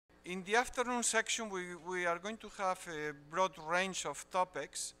In the afternoon section, we are going to have a broad range of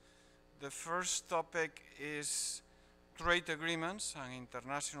topics. The first topic is trade agreements and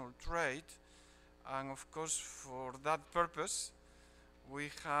international trade. And of course, for that purpose, we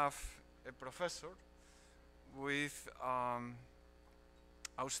have a professor with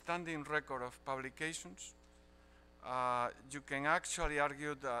outstanding record of publications. You can actually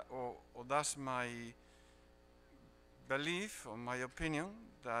argue that, or that's my belief or my opinion,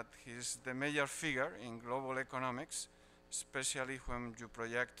 that he's the major figure in global economics, especially when you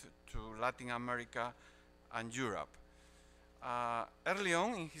project to Latin America and Europe. Early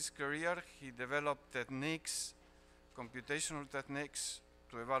on in his career, he developed techniques, computational techniques,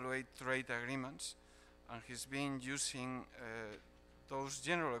 to evaluate trade agreements, and he's been using those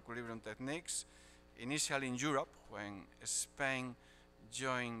general equilibrium techniques initially in Europe when Spain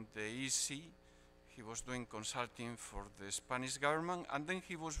joined the EC. He was doing consulting for the Spanish government, and then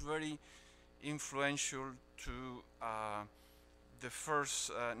he was very influential to the first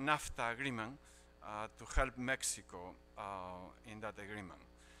NAFTA agreement to help Mexico in that agreement.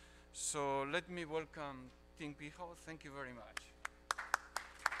 So let me welcome Tim Kehoe. Thank you very much.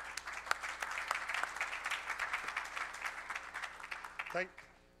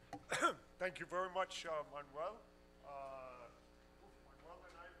 Thank you very much, Manuel. Manuel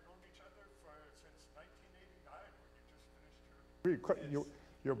and I have known each other since 1989 when you just finished your...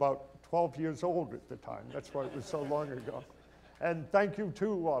 You're about 12 years old at the time. That's why it was so long ago. And thank you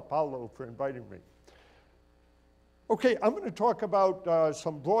too, Paulo, for inviting me. Okay, I'm going to talk about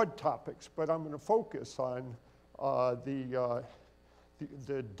some broad topics, but I'm going to focus on the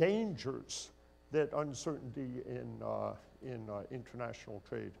dangers that uncertainty in international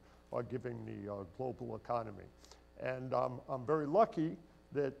trade are giving the global economy. And I'm very lucky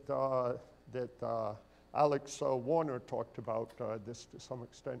that, Alex Warner talked about this to some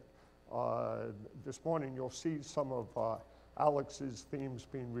extent. This morning you'll see some of Alex's themes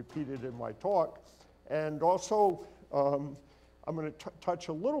being repeated in my talk. And also, I'm going to touch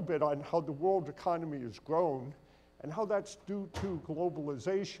a little bit on how the world economy has grown and how that's due to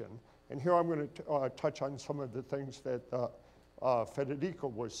globalization. And here I'm going to touch on some of the things that Federico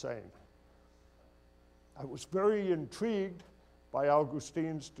was saying. I was very intrigued by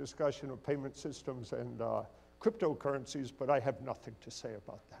Augustine's discussion of payment systems and cryptocurrencies, but I have nothing to say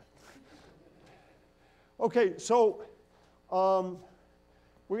about that. Okay, so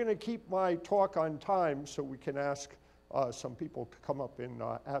we're going to keep my talk on time so we can ask some people to come up and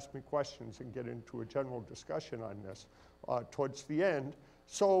ask me questions and get into a general discussion on this towards the end.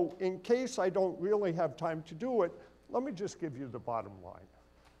 So in case I don't really have time to do it, let me just give you the bottom line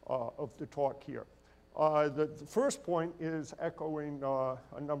of the talk here. The first point is echoing a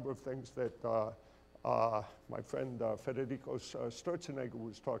number of things that my friend Federico Sturzenegger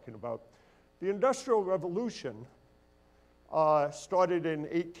was talking about. The Industrial Revolution started in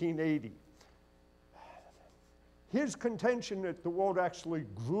 1880. His contention that the world actually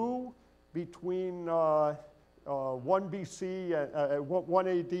grew between 1 BC, 1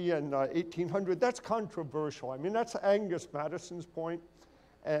 AD and 1800, that's controversial. I mean, that's Angus Madison's point.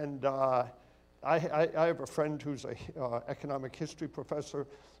 And I have a friend who's an economic history professor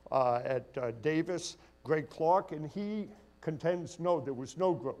at Davis, Greg Clark, and he contends, no, there was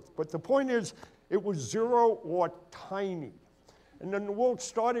no growth. But the point is, it was zero or tiny. And then the world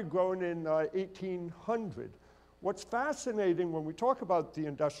started growing in 1800. What's fascinating when we talk about the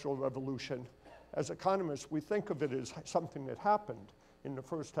Industrial Revolution, as economists, we think of it as something that happened in the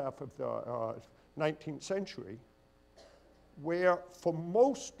first half of the 19th century, where for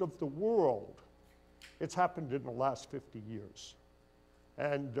most of the world, it's happened in the last 50 years.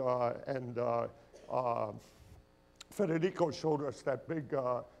 And Federico showed us that big,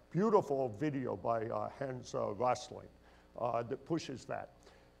 beautiful video by Hans Rosling that pushes that.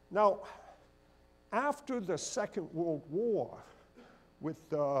 Now, after the Second World War, with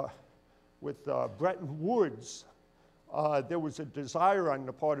Bretton Woods, there was a desire on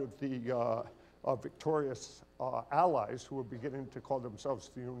the part of the victorious allies, who were beginning to call themselves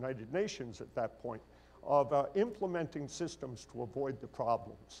the United Nations at that point, of implementing systems to avoid the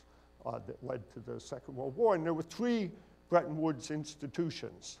problems that led to the Second World War. And there were three Bretton Woods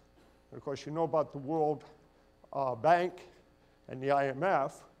institutions. And of course, you know about the World Bank and the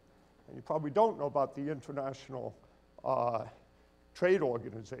IMF, and you probably don't know about the International Trade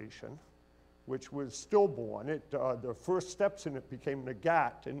Organization, which was stillborn. The first steps in it became the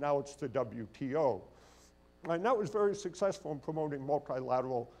GATT, and now it's the WTO. And that was very successful in promoting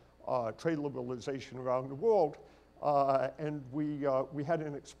multilateral trade liberalization around the world, and we had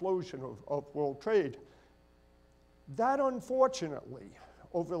an explosion of world trade. That, unfortunately,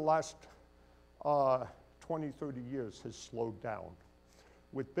 over the last 20, 30 years has slowed down,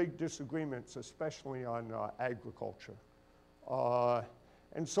 with big disagreements, especially on agriculture.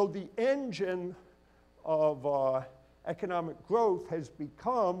 And so the engine of economic growth has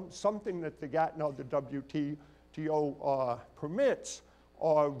become something that the GATT, now the WTO, permits,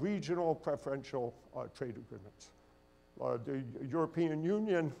 are regional preferential trade agreements. The European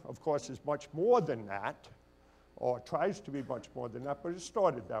Union, of course, is much more than that, or tries to be much more than that, but it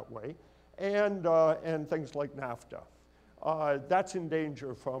started that way, and things like NAFTA. That's in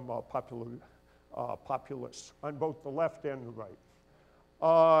danger from populists on both the left and the right.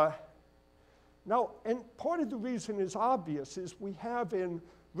 Now, and part of the reason is obvious, is we have in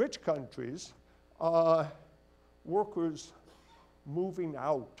rich countries workers moving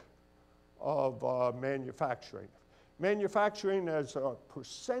out of manufacturing. Manufacturing as a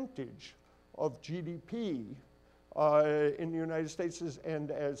percentage of GDP in the United States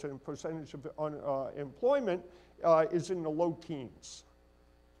and as a percentage of employment is in the low teens.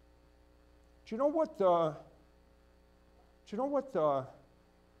 Do you know what the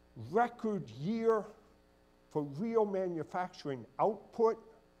record year for real manufacturing output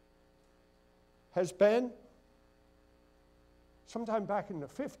has been? Sometime back in the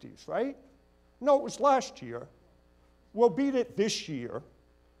 50s, right? No, it was last year. We'll beat it this year.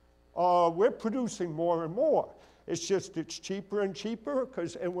 We're producing more and more. It's just it's cheaper and cheaper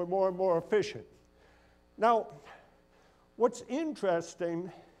and we're more and more efficient. Now, what's interesting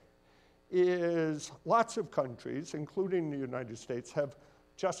is lots of countries, including the United States, have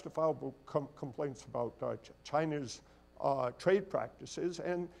justifiable complaints about China's trade practices,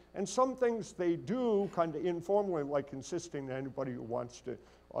 and some things they do kind of informally, like insisting that anybody who wants to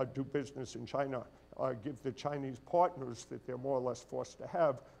do business in China give the Chinese partners that they're more or less forced to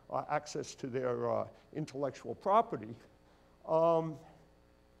have access to their intellectual property.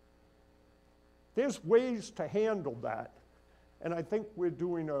 There's ways to handle that, and I think we're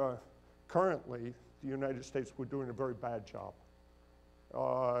doing currently, the United States, we're doing a very bad job.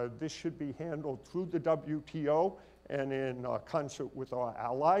 This should be handled through the WTO and in concert with our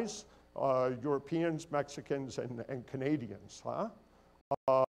allies, Europeans, Mexicans, and Canadians.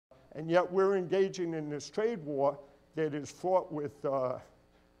 And yet we're engaging in this trade war that is fraught with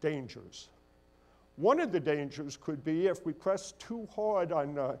dangers. One of the dangers could be if we press too hard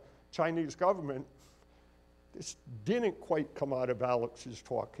on the Chinese government. This didn't quite come out of Alex's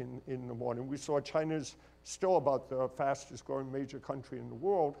talk in the morning. We saw China's still about the fastest growing major country in the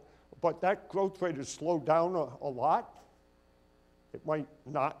world, but that growth rate has slowed down a lot. It might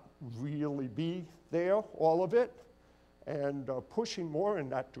not really be there, all of it, and pushing more in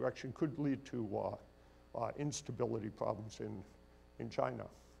that direction could lead to instability problems in China.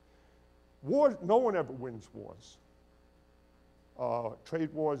 War, no one ever wins wars.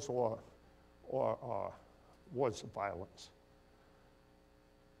 Trade wars or wars of violence.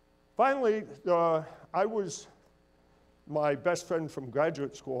 Finally, my best friend from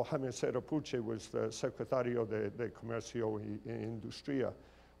graduate school, Jaime Serapuche, was the Secretario de Comercio y Industria,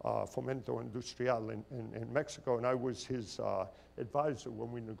 Fomento Industrial in Mexico, and I was his advisor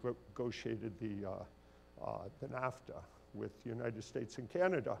when we negotiated the NAFTA with the United States and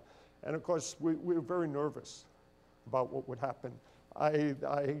Canada. And of course, we were very nervous about what would happen. I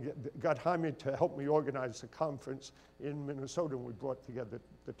got Jaime to help me organize a conference in Minnesota, and we brought together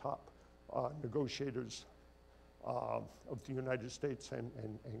the top negotiators of the United States and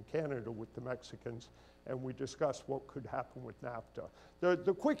Canada with the Mexicans, and we discussed what could happen with NAFTA.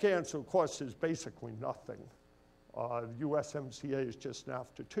 The quick answer, of course, is basically nothing. The USMCA is just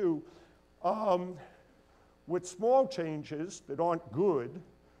NAFTA 2, with small changes that aren't good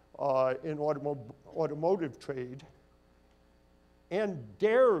in automotive trade. And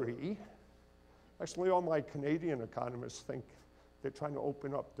dairy, actually all my Canadian economists think they're trying to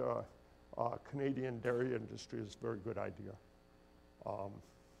open up the Canadian dairy industry is a very good idea.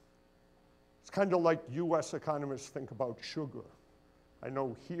 It's kind of like US economists think about sugar. I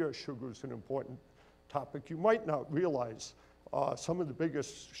know here sugar is an important topic. You might not realize some of the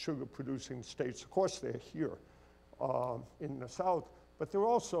biggest sugar producing states, of course they're here in the South, but they're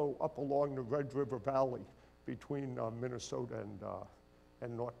also up along the Red River Valley between Minnesota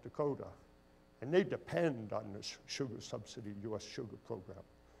and North Dakota. And they depend on this sugar subsidy, US sugar program.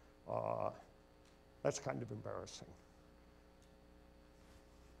 That's kind of embarrassing.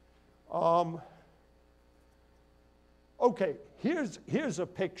 Okay, here's a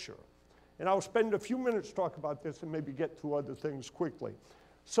picture. And I'll spend a few minutes talking about this and maybe get through other things quickly.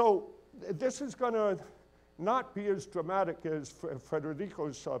 So this is going to not be as dramatic as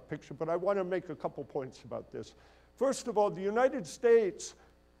Federico's picture, but I want to make a couple points about this. First of all, the United States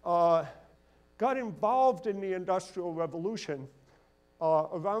got involved in the Industrial Revolution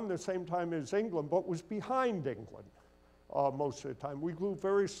around the same time as England, but was behind England most of the time. We grew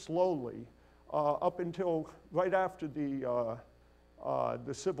very slowly up until right after the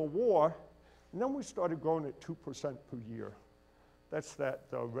Civil War, and then we started growing at 2% per year. That's that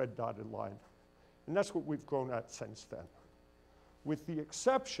red dotted line. And that's what we've grown at since then. With the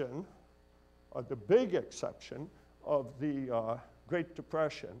exception, the big exception, of the Great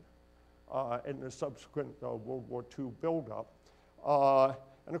Depression and the subsequent World War II buildup.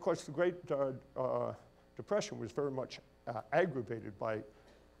 And of course, the Great Depression was very much aggravated by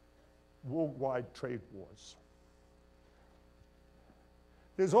worldwide trade wars.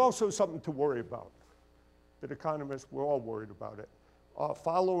 There's also something to worry about, that economists were all worried about it.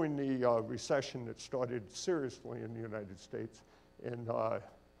 Following the recession that started seriously in the United States in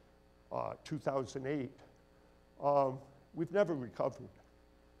 2008, we've never recovered.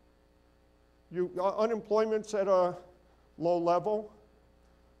 Unemployment's at a low level,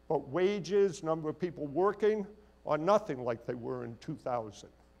 but wages, number of people working, are nothing like they were in 2000.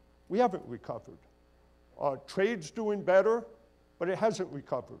 We haven't recovered. Trade's doing better, but it hasn't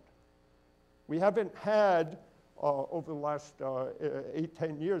recovered. We haven't had, over the last 8,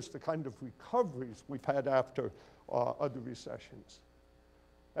 10 years, the kind of recoveries we've had after other recessions.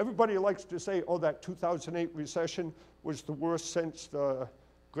 Everybody likes to say, oh, that 2008 recession was the worst since the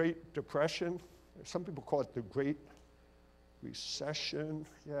Great Depression. Some people call it the Great Recession.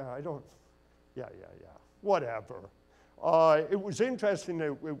 Whatever. It was interesting that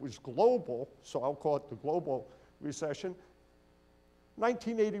it was global, so I'll call it the global recession.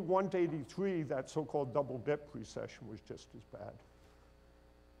 1981 to 83, that so-called double dip recession was just as bad.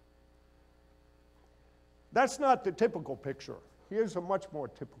 That's not the typical picture. Here's a much more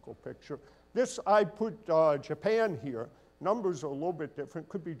typical picture. This, I put Japan here. Numbers are a little bit different.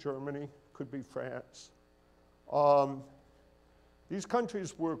 Could be Germany, could be France. These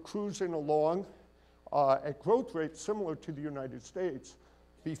countries were cruising along at growth rates similar to the United States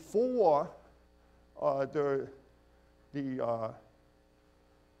before the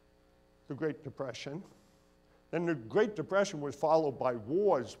Great Depression. Then the Great Depression was followed by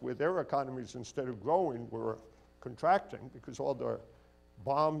wars where their economies, instead of growing, were contracting because all the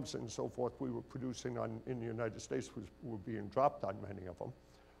bombs and so forth we were producing in the United States were being dropped on many of them.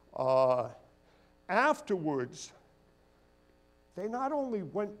 Afterwards, they not only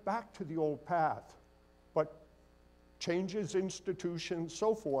went back to the old path, but changes, institutions,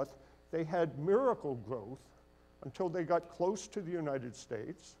 so forth, they had miracle growth until they got close to the United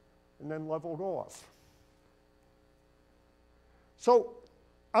States and then leveled off. So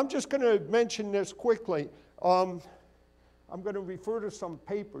I'm just going to mention this quickly. I'm going to refer to some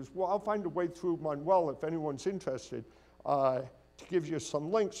papers. Well, I'll find a way through Manuel if anyone's interested to give you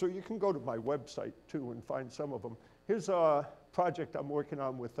some links, or you can go to my website too and find some of them. Here's a project I'm working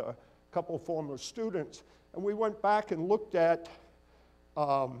on with a couple former students, and we went back and looked at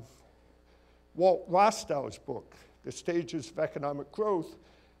Walt Rostow's book, The Stages of Economic Growth.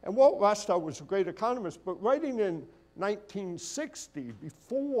 And Walt Rostow was a great economist, but writing in 1960,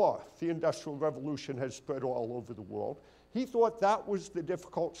 before the Industrial Revolution had spread all over the world, he thought that was the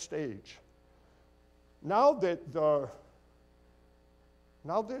difficult stage. Now that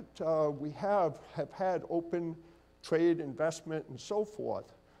we have had open trade, investment, and so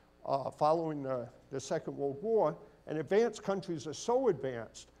forth, following the Second World War, and advanced countries are so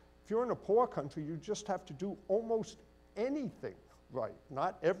advanced, if you're in a poor country, you just have to do almost anything right,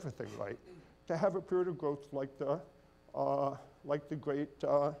 not everything right, to have a period of growth like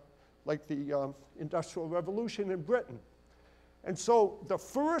the Industrial Revolution in Britain. And so the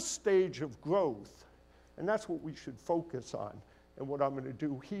first stage of growth, and that's what we should focus on, and what I'm going to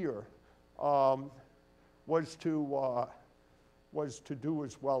do here, was to do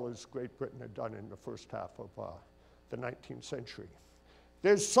as well as Great Britain had done in the first half of the 19th century.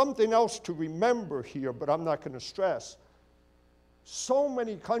 There's something else to remember here, but I'm not going to stress. So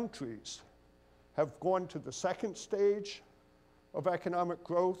many countries have gone to the second stage of economic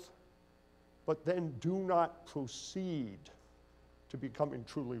growth, but then do not proceed to becoming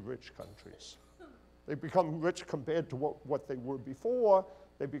truly rich countries. They become rich compared to what they were before.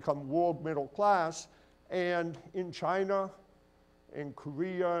 They become world middle class. And in China, in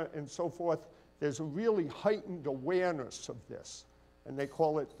Korea, and so forth, there's a really heightened awareness of this. And they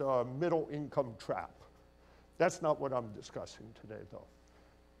call it the middle income trap. That's not what I'm discussing today, though.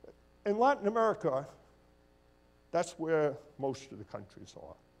 In Latin America, that's where most of the countries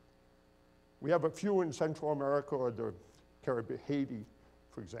are. We have a few in Central America or the Caribbean, Haiti,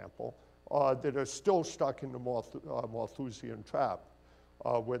 for example, that are still stuck in the Malthusian trap.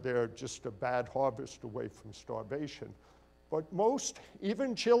 where they're just a bad harvest away from starvation. But most,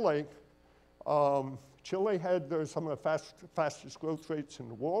 even Chile, Chile had some of the fastest growth rates in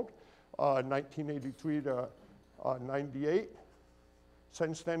the world, 1983 to 98.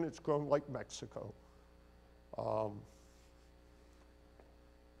 Since then, it's grown like Mexico.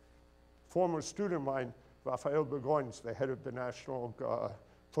 Former student of mine, Rafael Begoñ's the head of the National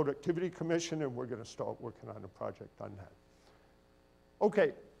Productivity Commission, and we're going to start working on a project on that.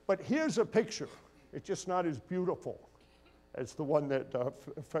 Okay, but here's a picture. It's just not as beautiful as the one that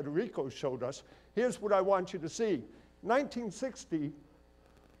Federico showed us. Here's what I want you to see. 1960,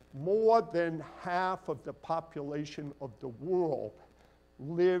 more than half of the population of the world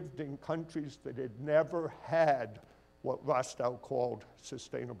lived in countries that had never had what Rostow called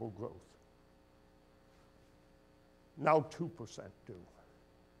sustainable growth. Now 2% do.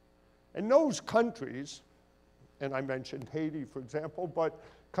 And those countries, and I mentioned Haiti, for example, but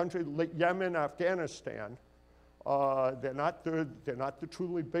countries like Yemen, Afghanistan, they're not the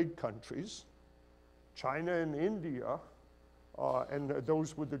truly big countries. China and India, and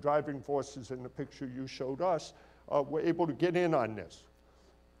those were the driving forces in the picture you showed us, were able to get in on this.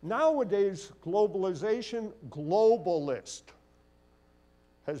 Nowadays, globalization, globalist,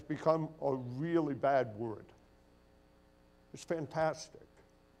 has become a really bad word. It's fantastic.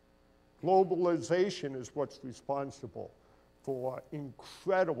 Globalization is what's responsible for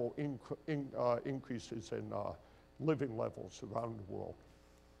incredible increases in living levels around the world.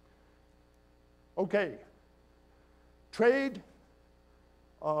 Okay, trade.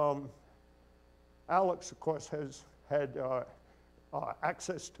 Alex, of course, has had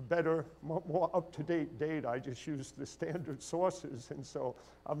access to better, more up-to-date data. I just use the standard sources, and so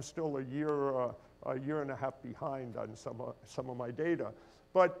I'm still a year and a half behind on some of my data.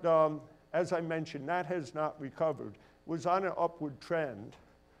 But as I mentioned, that has not recovered. It was on an upward trend,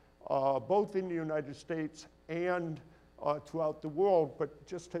 both in the United States and throughout the world, but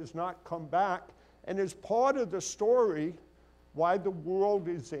just has not come back, and is part of the story why the world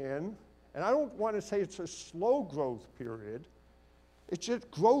is in, and I don't want to say it's a slow growth period, it's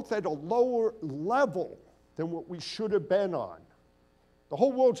just growth at a lower level than what we should have been on. The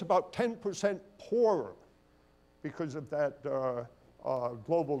whole world's about 10% poorer because of that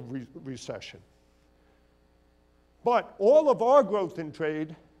global recession. But all of our growth in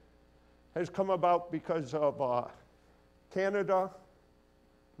trade has come about because of Canada,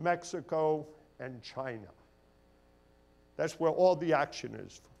 Mexico, and China. That's where all the action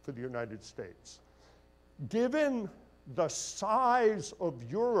is for the United States. Given the size of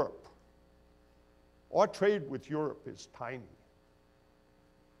Europe, our trade with Europe is tiny.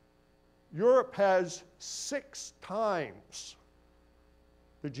 Europe has 6 times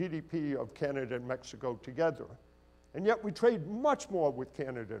the GDP of Canada and Mexico together, and yet we trade much more with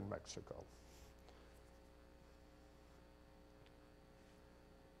Canada and Mexico.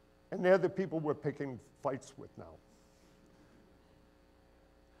 And they're the people we're picking fights with now.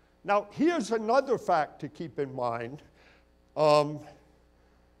 Now, here's another fact to keep in mind.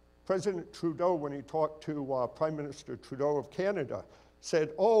 President Trudeau, when he talked to Prime Minister Trudeau of Canada,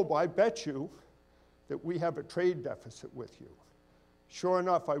 said, "Oh, I bet you that we have a trade deficit with you." Sure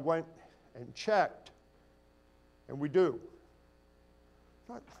enough, I went and checked, and we do.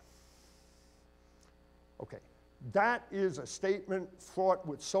 Okay, that is a statement fraught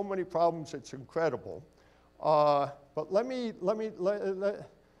with so many problems, it's incredible. But let me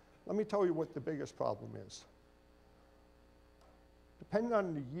tell you what the biggest problem is. Depending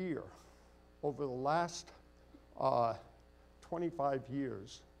on the year, over the last 25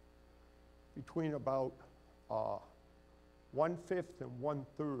 years, between about 1/5 and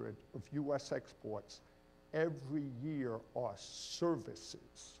 1/3 of US exports every year are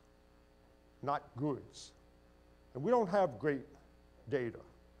services, not goods. And we don't have great data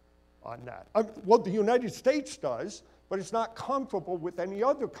on that. Well, the United States does, but it's not comparable with any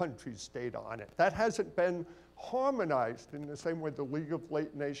other country's data on it. That hasn't been harmonized in the same way the League of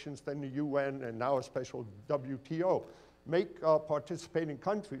Nations, then the UN, and now especially WTO make participating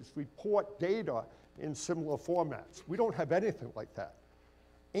countries report data in similar formats. We don't have anything like that.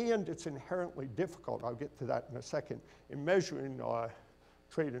 And it's inherently difficult, I'll get to that in a second, in measuring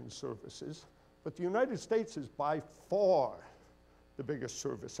trade and services. But the United States is by far the biggest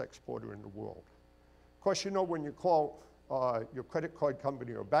service exporter in the world. Of course, you know, when you call your credit card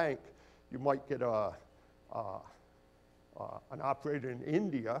company or bank, you might get an operator in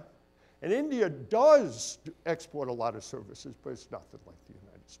India. And India does export a lot of services, but it's nothing like the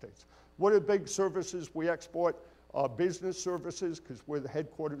United States. What are big services we export? Business services, because we're the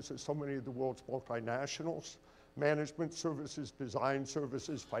headquarters of so many of the world's multinationals. management services, design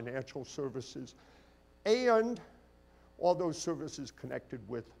services, financial services, and all those services connected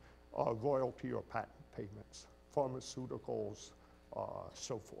with royalty or patent payments, pharmaceuticals,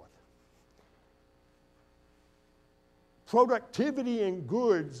 so forth. Productivity in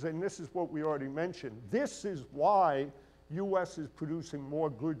goods, and this is what we already mentioned, this is why US is producing more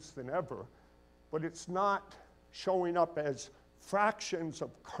goods than ever, but it's not showing up as fractions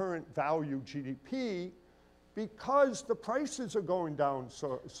of current value GDP because the prices are going down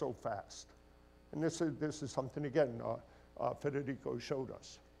so fast. And this is something, again, Federico showed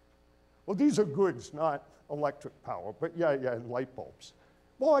us. Well, these are goods, not electric power, but yeah, and light bulbs.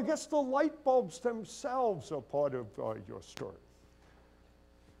 Well, I guess the light bulbs themselves are part of your story.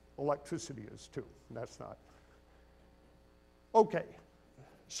 Electricity is too, and that's not. Okay,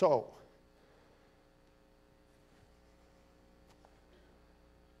 so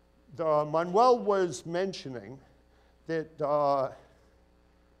Manuel was mentioning that, and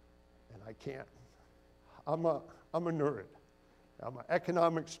I can't, I'm a nerd. I'm an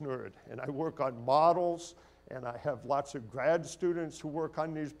economics nerd, and I work on models, and I have lots of grad students who work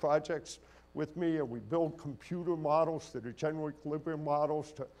on these projects with me, and we build computer models that are general equilibrium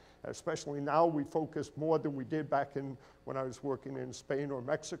models. Especially now, we focus more than we did back when I was working in Spain or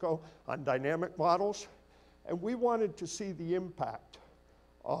Mexico on dynamic models. And we wanted to see the impact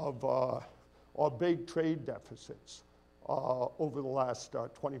of our big trade deficits over the last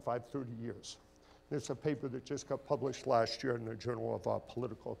 25, 30 years. There's a paper that just got published last year in the Journal of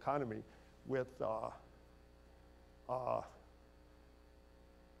Political Economy with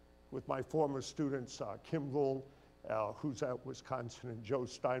my former students, Kim Ruhl, who's at Wisconsin, and Joe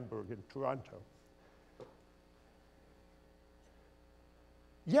Steinberg in Toronto.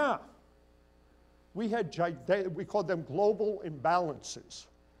 Yeah, we called them global imbalances,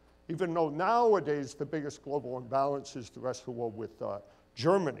 even though nowadays the biggest global imbalance is the rest of the world with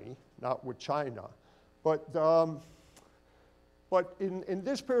Germany, not with China. But in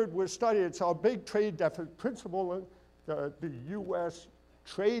this period we're studying, it's our big trade deficit, principal, the US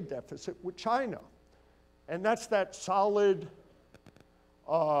trade deficit with China. And that's that solid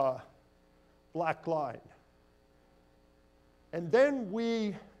black line. And then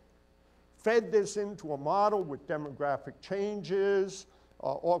we fed this into a model with demographic changes,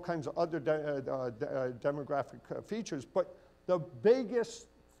 all kinds of other demographic features. But the biggest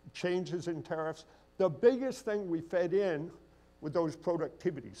changes in tariffs, the biggest thing we fed in were those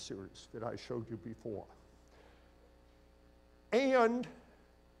productivity series that I showed you before. And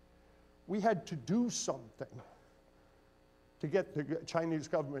we had to do something to get the Chinese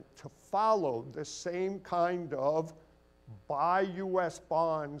government to follow the same kind of buy US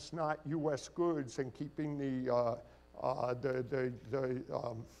bonds, not US goods, and keeping the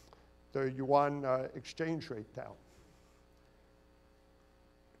yuan exchange rate down.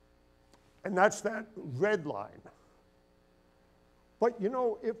 And that's that red line. But you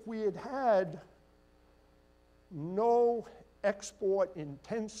know, if we had had no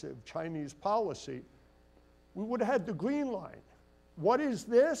export-intensive Chinese policy, we would have had the green line. What is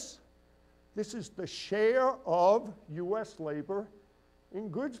this? This is the share of US labor in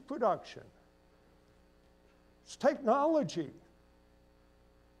goods production. It's technology.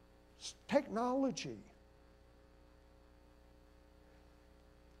 It's technology.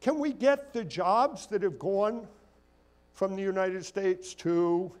 Can we get the jobs that have gone from the United States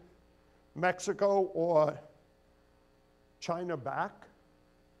to Mexico or China back?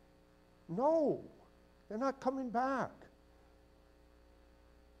 No, they're not coming back.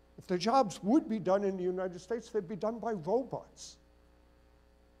 If the jobs would be done in the United States, they'd be done by robots.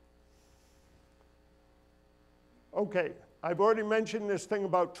 Okay, I've already mentioned this thing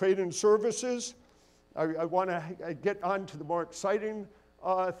about trade and services. I want to get on to the more exciting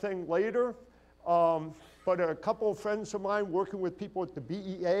thing later. But a couple of friends of mine working with people at the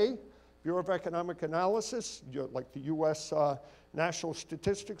BEA, Bureau of Economic Analysis, like the US National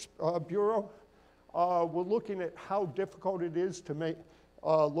Statistics Bureau, we're looking at how difficult it is to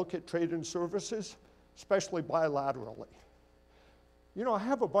look at trade and services, especially bilaterally. You know, I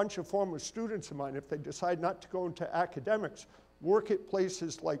have a bunch of former students of mine, if they decide not to go into academics, work at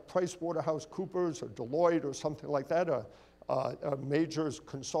places like PricewaterhouseCoopers or Deloitte or something like that, major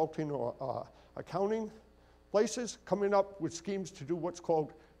consulting or accounting places, coming up with schemes to do what's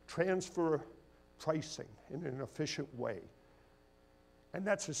called transfer pricing in an efficient way. And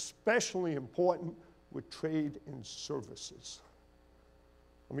that's especially important with trade and services.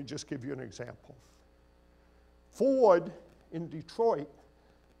 Let me just give you an example. Ford in Detroit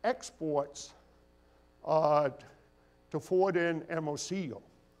exports to Ford in Hermosillo,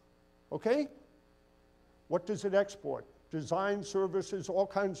 okay? What does it export? Design services, all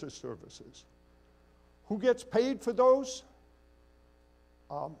kinds of services. Who gets paid for those?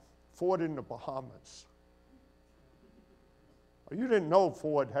 Ford in the Bahamas. You didn't know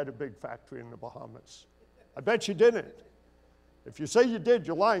Ford had a big factory in the Bahamas. I bet you didn't. If you say you did,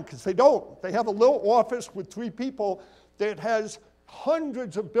 you're lying, because they don't. They have a little office with 3 people that has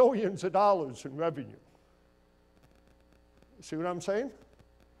hundreds of billions of dollars in revenue. See what I'm saying?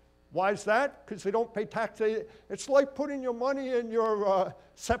 Why is that? Because they don't pay tax. It's like putting your money in your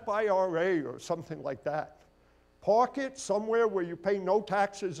SEP IRA or something like that. Park it somewhere where you pay no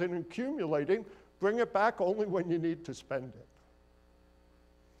taxes and accumulating. Bring it back only when you need to spend it.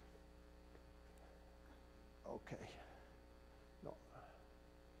 Okay.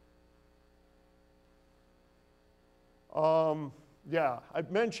 No. Yeah,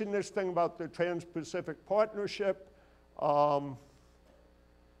 I've mentioned this thing about the Trans-Pacific Partnership.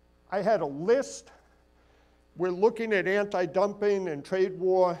 I had a list. We're looking at anti-dumping and trade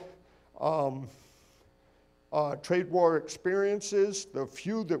war experiences, the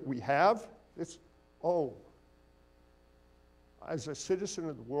few that we have. As a citizen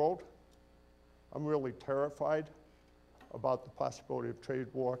of the world, I'm really terrified about the possibility of trade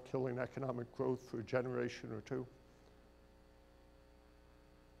war killing economic growth for a generation or two.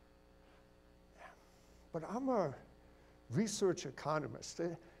 But I'm a research economist.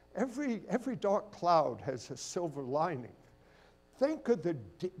 Every dark cloud has a silver lining. Think of the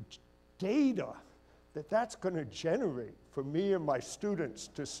data that's going to generate for me and my students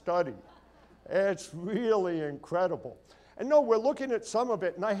to study. It's really incredible. And no, we're looking at some of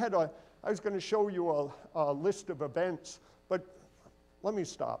it, and I was going to show you a list of events, but let me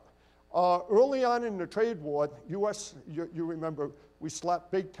stop. Early on in the trade war, U.S., you remember, we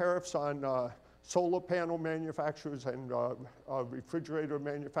slapped big tariffs on solar panel manufacturers and refrigerator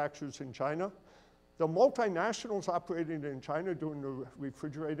manufacturers in China. The multinationals operating in China doing the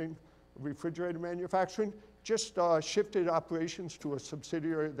refrigerator manufacturing just shifted operations to a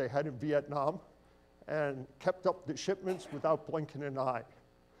subsidiary they had in Vietnam and kept up the shipments without blinking an eye.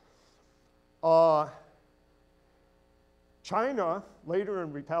 China, later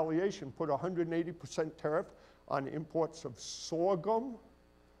in retaliation, put a 180% tariff on imports of sorghum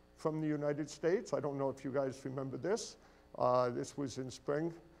from the United States. I don't know if you guys remember this. This was in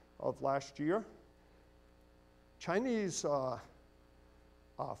spring of last year. Chinese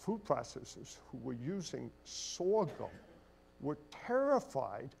food processors who were using sorghum were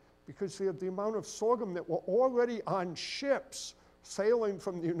terrified because of the amount of sorghum that were already on ships sailing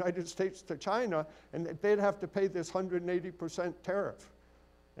from the United States to China, and they'd have to pay this 180% tariff.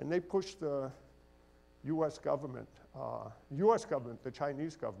 And they pushed the U.S. government, the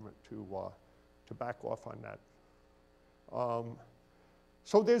Chinese government, to back off on that.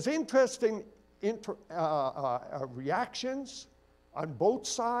 So there's interesting reactions on both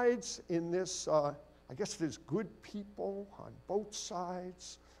sides in this. I guess there's good people on both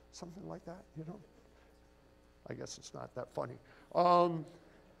sides, something like that, you know. I guess it's not that funny. No,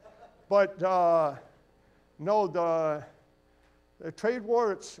 the trade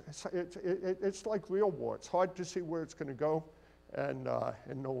war, it's like real war. It's hard to see where it's going to go, and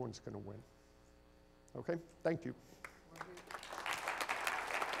no one's going to win. Okay, thank you.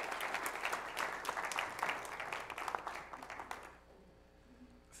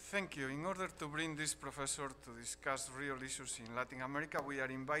 Thank you. In order to bring this professor to discuss real issues in Latin America, we are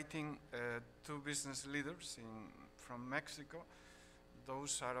inviting 2 business leaders from Mexico.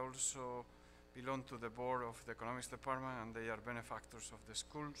 Those are also belong to the board of the economics department, and they are benefactors of the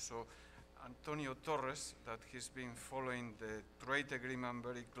school. So Antonio Torres, that he's been following the trade agreement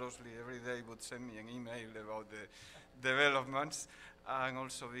very closely every day, would send me an email about the developments, and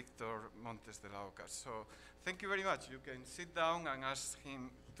also Victor Montes de la Oca. So thank you very much. You can sit down and ask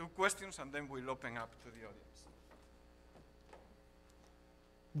him 2 questions, and then we'll open up to the audience.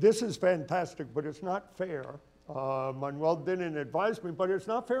 This is fantastic, but it's not fair. Manuel didn't advise me, but it's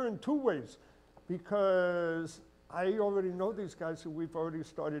not fair in 2 ways, because I already know these guys, so we've already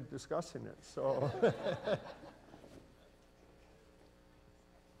started discussing it, so. Good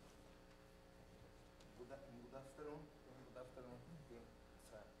afternoon. It's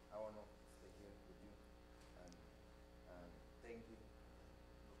an honor to stay here with you, and thank you,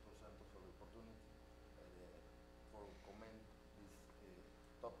 Dr. Santos, for the opportunity for comment these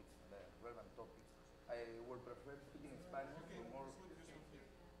topics, the relevant topics. I would prefer speaking Spanish for more.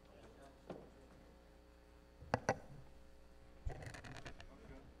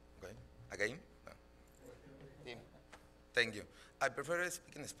 Okay, again. Thank you. I prefer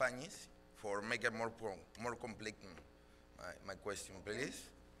speaking Spanish for make it more complete my question, please.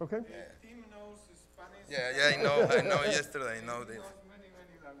 Okay? Tim knows Spanish. Yeah, I know yesterday, I know He this. knows many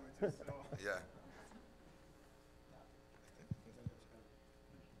languages, so Yeah.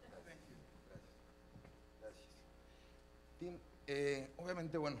 thank you. Gracias. Tim,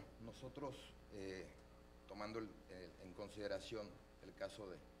 obviamente, bueno, nosotros tomando en consideración el caso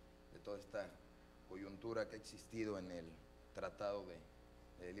de toda esta coyuntura que ha existido en el Tratado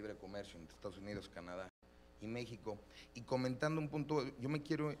de Libre Comercio entre Estados Unidos, Canadá y México, y comentando un punto, yo me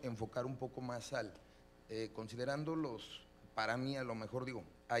quiero enfocar un poco más considerando para mí a lo mejor digo,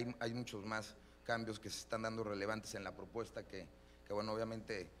 hay muchos más cambios que se están dando relevantes en la propuesta que bueno,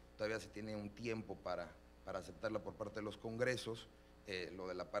 obviamente todavía se tiene un tiempo para aceptarla por parte de los congresos, lo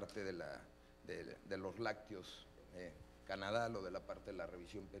de la parte de los lácteos, Canadá, lo de la parte de la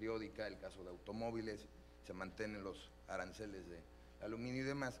revisión periódica, el caso de automóviles, se mantienen los aranceles de aluminio y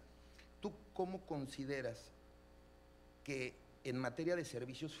demás. ¿Tú cómo consideras que en materia de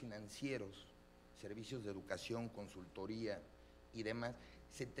servicios financieros, servicios de educación, consultoría y demás,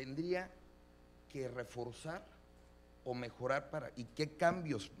 se tendría que reforzar o mejorar y qué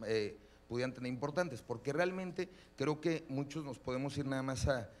cambios pudieran tener importantes? Porque realmente creo que muchos nos podemos ir nada más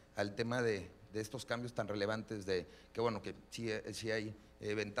al tema de estos cambios tan relevantes que bueno, que sí hay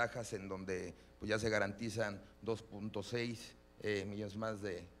ventajas en donde pues ya se garantizan 2.6 millones más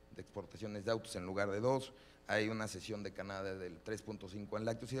de exportaciones de autos en lugar de 2, hay una cesión de Canadá del 3.5 en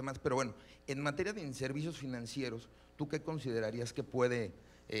lácteos y demás, pero bueno, en materia de servicios financieros, ¿tú qué considerarías que puede,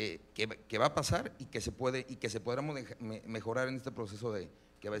 que va a pasar y que se podrá mejorar en este proceso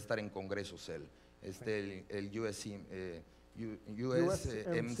que va a estar en congresos el USMCA?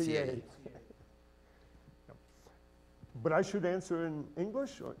 But I should answer in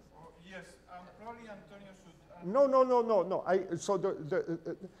English? Or? Yes, probably Antonio should. No. So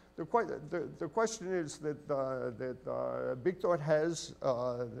the question is that Big Thought has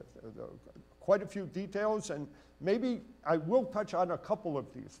quite a few details, and maybe I will touch on a couple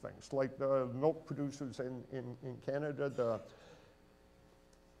of these things, like the milk producers in Canada.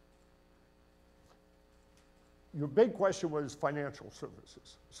 Your big question was financial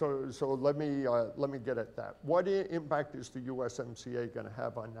services. So let me get at that. What impact is the USMCA going to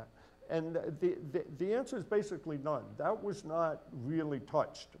have on that? And the answer is basically none. That was not really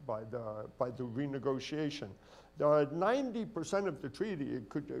touched by the renegotiation. 90% of the treaty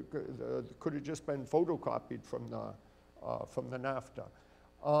could have just been photocopied from the NAFTA.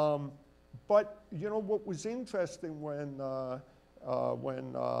 But you know what was interesting when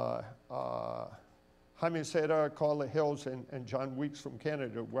Jaime Serra, Carla Hills, and John Weeks from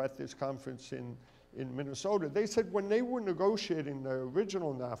Canada were at this conference in Minnesota. They said when they were negotiating the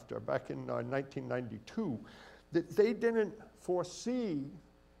original NAFTA back in 1992, that they didn't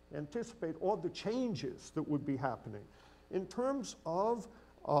anticipate all the changes that would be happening. In terms of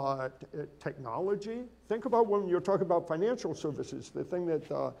technology, think about when you're talking about financial services, the thing that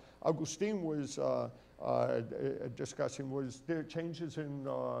Agustin was discussing was there changes in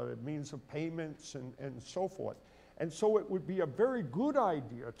means of payments and so forth. And so it would be a very good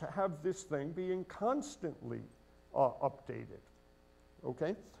idea to have this thing being constantly updated,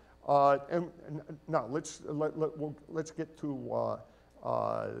 okay? And now let's get to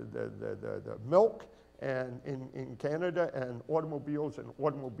the milk and in Canada and automobiles and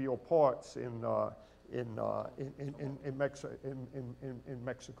automobile parts in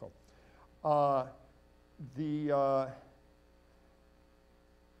Mexico.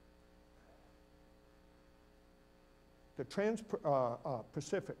 The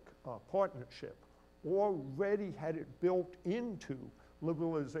Trans-Pacific Partnership already had it built into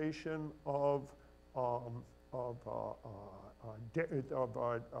liberalization of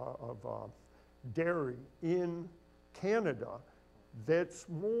dairy in Canada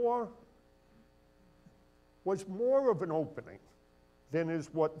was more of an opening than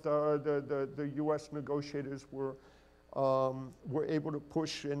is what the U.S. negotiators were able to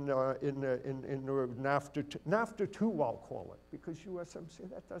push in NAFTA 2, I'll call it, because USMCA,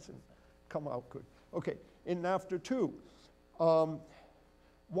 that doesn't come out good. Okay, in NAFTA 2.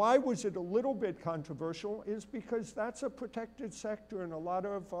 Why was it a little bit controversial is because that's a protected sector and a lot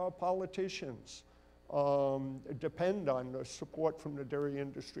of politicians depend on the support from the dairy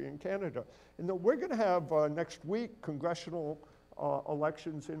industry in Canada. And then we're going to have next week congressional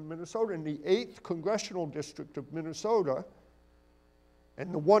elections in Minnesota. In the 8th congressional district of Minnesota,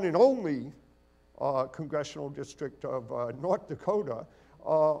 and the one and only congressional district of North Dakota,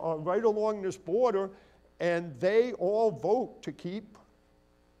 are right along this border, and they all vote to keep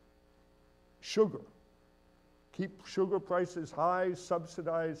sugar prices high,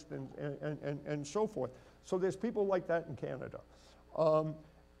 subsidized, and so forth. So there's people like that in Canada.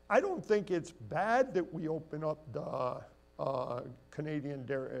 I don't think it's bad that we open up the Canadian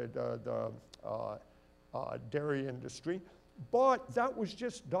dairy, dairy industry, but that was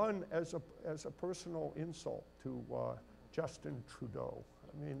just done as a personal insult to Justin Trudeau.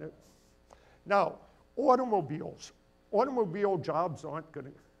 I mean, now, automobiles. Automobile jobs aren't going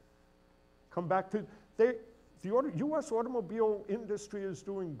to come back to, the U.S. automobile industry is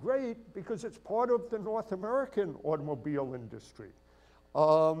doing great because it's part of the North American automobile industry.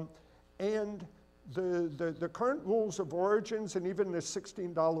 And the current rules of origins and even the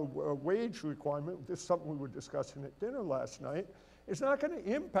 $16 wage requirement, this is something we were discussing at dinner last night, is not going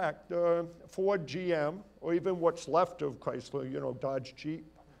to impact Ford, GM, or even what's left of Chrysler, you know, Dodge, Jeep.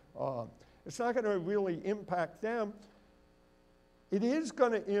 It's not going to really impact them. It is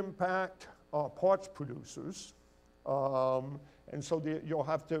going to impact parts producers, and so you'll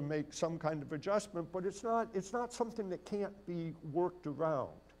have to make some kind of adjustment, but it's not something that can't be worked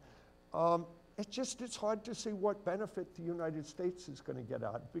around. It's hard to see what benefit the United States is going to get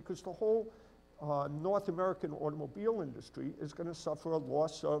out of it, because the whole North American automobile industry is going to suffer a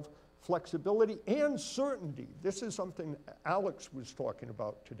loss of flexibility and certainty. This is something Alex was talking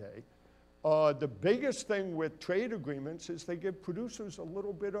about today. The biggest thing with trade agreements is they give producers a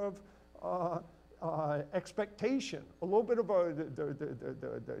little bit of expectation, a little bit of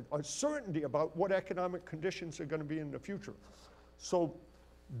a certainty about what economic conditions are going to be in the future. So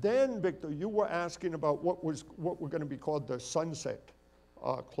then, Victor, you were asking about what were going to be called the sunset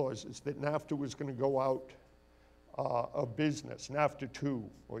clauses, that NAFTA was going to go out of business. NAFTA 2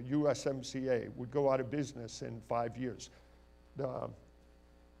 or USMCA would go out of business in 5 years.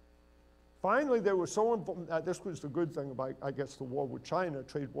 Finally, they were so important, this was the good thing about, I guess, the war with China,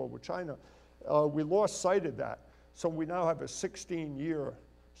 trade war with China. We lost sight of that. So we now have a 16-year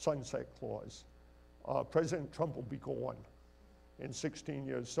sunset clause. President Trump will be gone in 16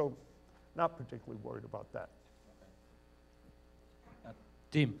 years, so not particularly worried about that.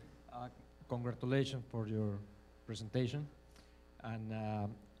 Tim, congratulations for your presentation. And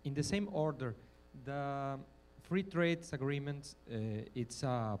in the same order, the free trade agreements, it's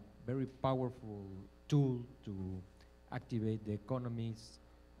a very powerful tool to activate the economies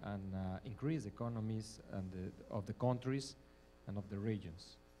and increase economies and of the countries and of the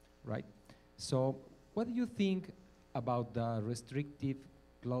regions, right? So what do you think about the restrictive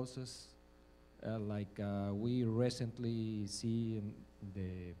clauses like we recently see in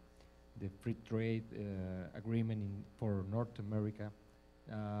the free trade agreement for North America,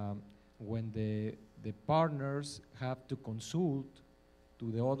 when the partners have to consult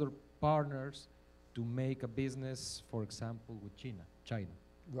to the other partners to make a business, for example, with China.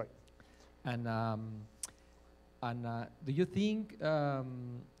 Right. And do you think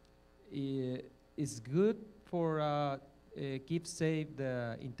it's good for keep safe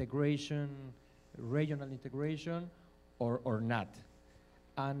the integration, regional integration, or not?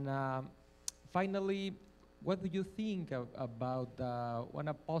 And finally, what do you think about one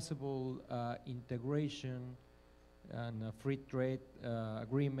a possible integration and a free trade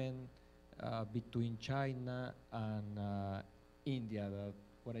agreement between China and India?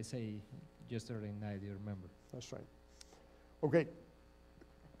 What I say yesterday night, you remember? That's right. Okay.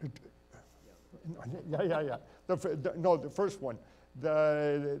 Yeah. The first one.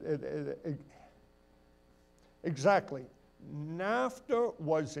 Exactly. NAFTA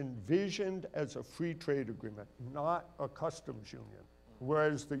was envisioned as a free trade agreement, not a customs union,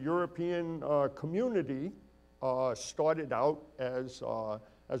 whereas the European community started out as a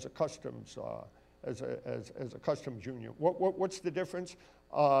customs as a customs union. What's the difference?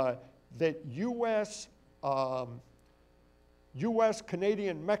 That U.S.,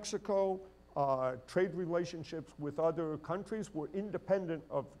 Canadian, Mexico trade relationships with other countries were independent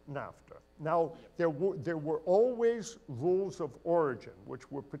of NAFTA. Now, there were always rules of origin,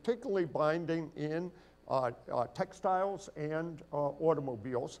 which were particularly binding in textiles and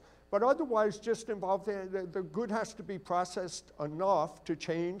automobiles, but otherwise just involved the good has to be processed enough to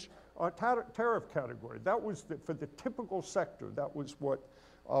change tariff category. That was for the typical sector. That was what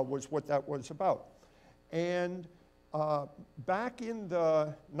that was about. And back in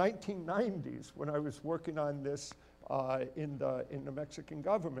the 1990s, when I was working on this in the Mexican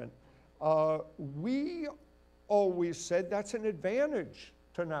government, we always said that's an advantage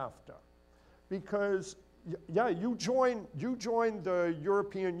to NAFTA, because yeah, you join the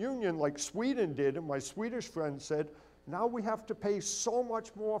European Union like Sweden did, and my Swedish friend said, now we have to pay so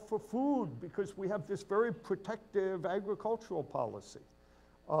much more for food because we have this very protective agricultural policy.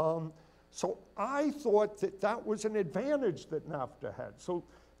 So I thought that was an advantage that NAFTA had. So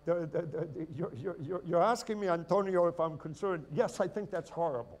You're asking me, Antonio, if I'm concerned. Yes, I think that's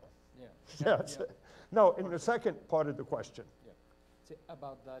horrible. Yeah. Yes. Yeah. No, in the second part of the question, Yeah. See,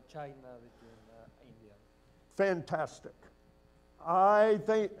 about the China between India. fantastic. I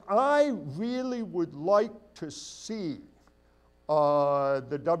think I really would like to see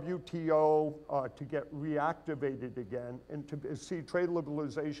the WTO to get reactivated again and to see trade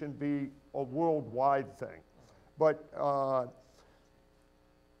liberalization be a worldwide thing. But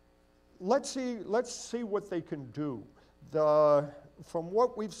let's see what they can do. From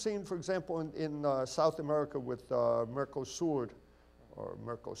what we've seen, for example, in South America with Mercosur, or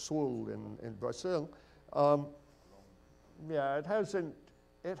Mercosul in Brazil, yeah, it hasn't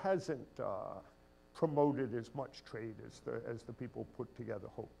promoted as much trade as the people put together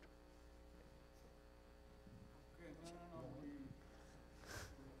hoped. Okay,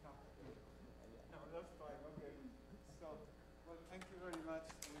 no, that's fine, okay. So, well, thank you very much.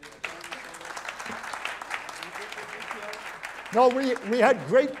 No, we had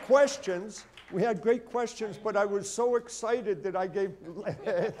great questions. We had great questions, but I was so excited that I gave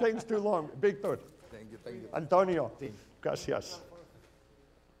things too long. Victor. Thank you. Antonio. Gracias.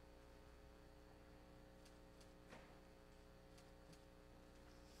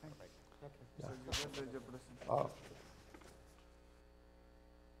 So you get your presentation.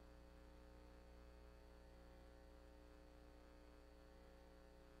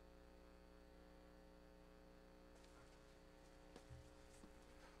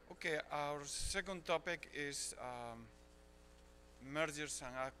 Okay, our second topic is mergers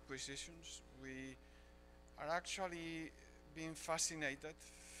and acquisitions. We are actually being fascinated,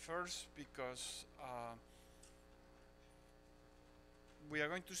 first because we are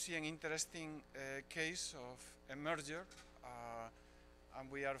going to see an interesting case of a merger,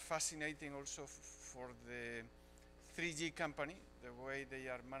 and we are fascinating also for the 3G company, the way they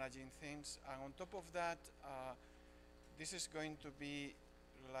are managing things, and on top of that, this is going to be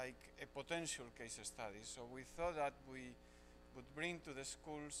like a potential case study. So we thought that we would bring to the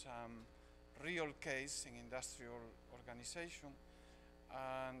school some real case in industrial organization,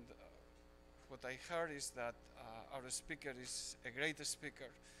 and what I heard is that our speaker is a great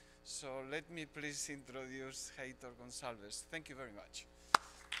speaker. So let me please introduce Heitor Goncalves. Thank you very much.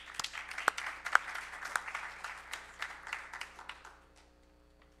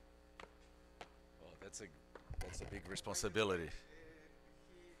 Well, that's a big responsibility.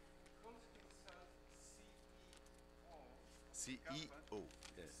 He calls himself CEO. CEO.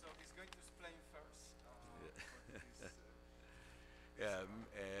 Yeah. So he's going to explain first.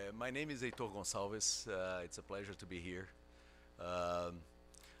 My name is Heitor Goncalves. It's a pleasure to be here.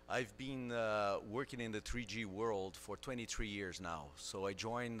 I've been working in the 3G world for 23 years now. So I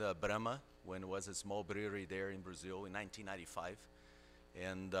joined Brahma when it was a small brewery there in Brazil in 1995.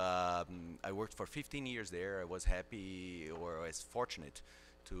 And I worked for 15 years there. I was happy, or I was fortunate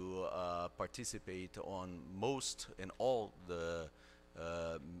to participate on most and all the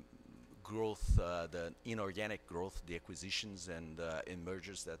growth, the inorganic growth, the acquisitions and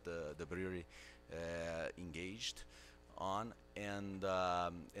mergers that the brewery engaged on. And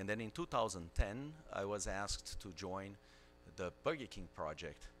then in 2010, I was asked to join the Burger King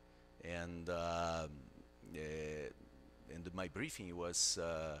project. And my briefing was,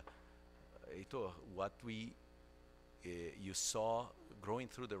 Heitor, what you saw growing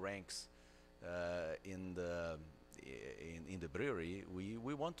through the ranks in the brewery,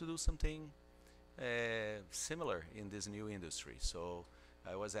 we want to do something similar in this new industry. So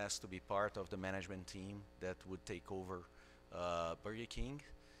I was asked to be part of the management team that would take over Burger King,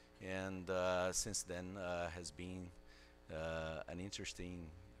 and since then has been an interesting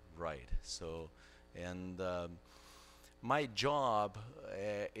ride. So, and my job,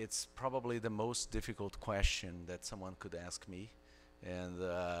 it's probably the most difficult question that someone could ask me. And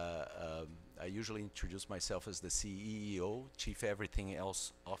I usually introduce myself as the CEO, Chief Everything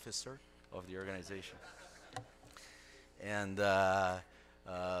Else Officer of the organization. And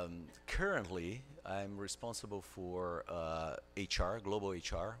currently, I'm responsible for HR, global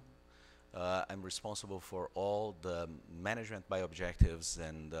HR. I'm responsible for all the management by objectives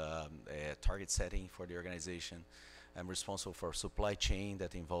and target setting for the organization. I'm responsible for supply chain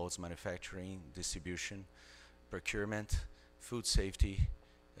that involves manufacturing, distribution, procurement, food safety,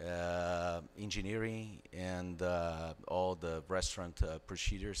 engineering, and all the restaurant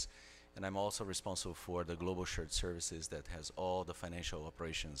procedures. And I'm also responsible for the global shared services that has all the financial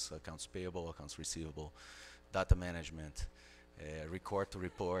operations, accounts payable, accounts receivable, data management, record to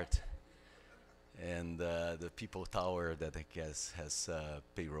report, and the people tower that I guess has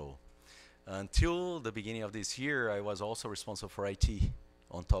payroll. Until the beginning of this year, I was also responsible for IT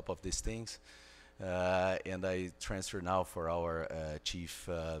on top of these things. And I transfer now for our Chief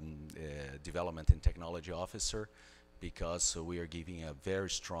Development and Technology Officer, because we are giving a very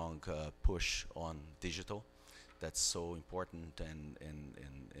strong push on digital. That's so important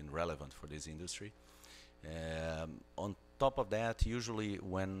and relevant for this industry. On top of that, usually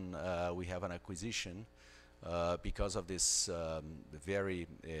when we have an acquisition, because of this very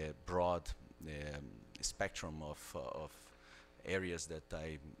broad spectrum of areas that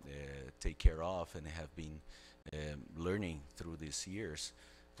I take care of and have been learning through these years,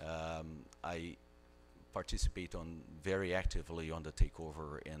 I participate on very actively on the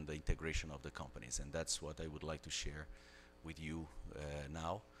takeover and the integration of the companies, and that's what I would like to share with you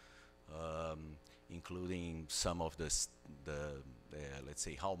now, including some of the let's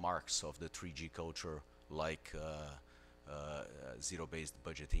say hallmarks of the 3G culture, like zero-based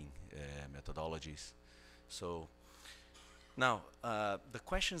budgeting methodologies. So now the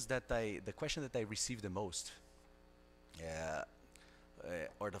question that I receive the most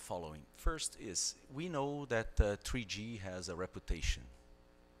are the following. First is, we know that 3G has a reputation,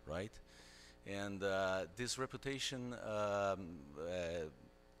 right? And this reputation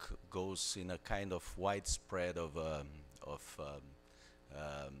goes in a kind of widespread of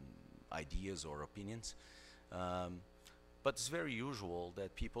ideas or opinions. But it's very usual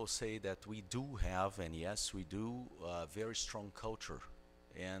that people say that we do have, and yes, we do, a very strong culture.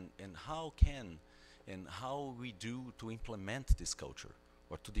 And how we do to implement this culture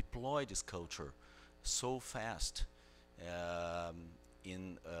or to deploy this culture so fast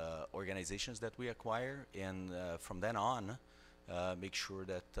in organizations that we acquire, and from then on make sure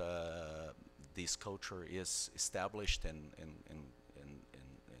that this culture is established and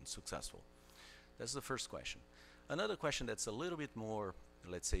successful. That's the first question. Another question that's a little bit more,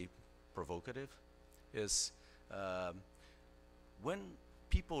 let's say, provocative is when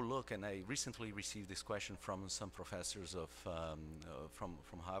people look, and I recently received this question from some professors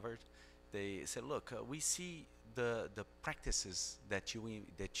from Harvard. They said, look, we see the practices that you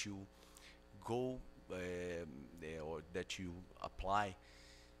go or that you apply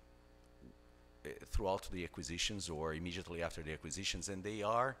throughout the acquisitions or immediately after the acquisitions, and they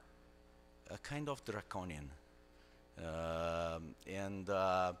are a kind of draconian, and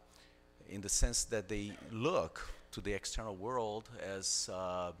in the sense that they look to the external world as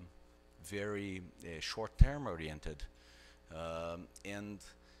very short-term oriented, but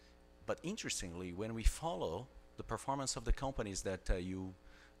interestingly, when we follow the performance of the companies that you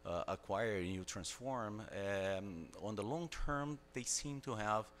acquire and you transform, on the long term, they seem to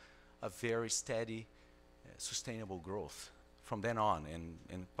have a very steady, sustainable growth from then on,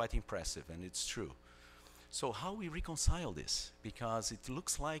 and quite impressive, and it's true. So how we reconcile this? Because it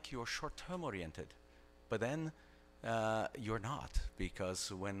looks like you're short-term oriented, but then you're not,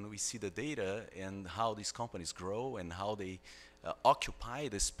 because when we see the data and how these companies grow and how they occupy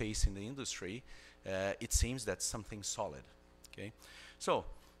the space in the industry, it seems that something's solid. Okay, so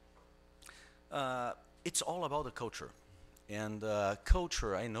it's all about the culture. And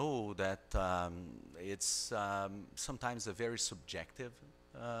culture, I know that it's sometimes a very subjective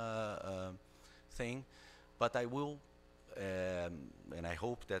thing, but I will, and I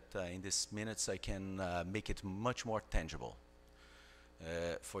hope that in these minutes I can make it much more tangible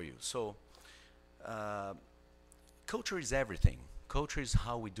for you. So culture is everything. Culture is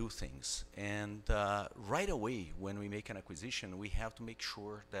how we do things. And right away when we make an acquisition, we have to make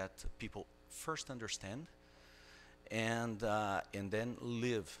sure that people first understand and then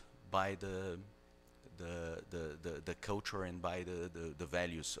live by the culture and by the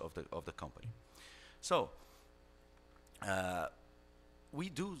values of the company. So we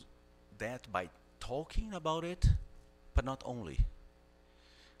do that by talking about it, but not only.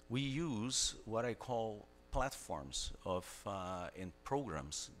 We use what I call platforms and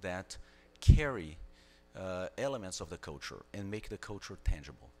programs that carry elements of the culture and make the culture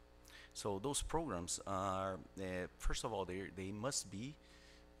tangible. So those programs are, first of all, they must be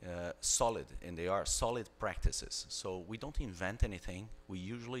solid, and they are solid practices. So we don't invent anything. We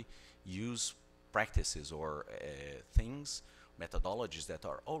usually use practices or things, methodologies that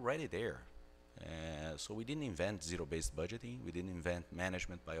are already there. So we didn't invent zero-based budgeting. We didn't invent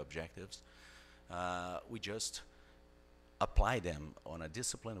management by objectives. We just apply them on a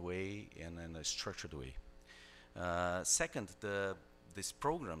disciplined way and in a structured way. Second, these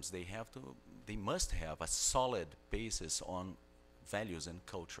programs, they must have a solid basis on values and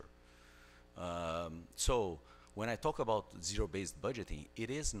culture. So when I talk about zero-based budgeting, it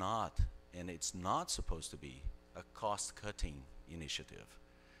is not, and it's not supposed to be, a cost-cutting initiative,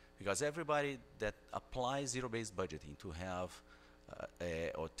 because everybody that applies zero-based budgeting to have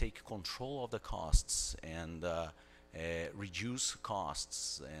or take control of the costs and reduce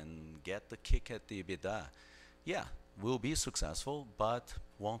costs and get the kick at the EBITDA, yeah, will be successful, but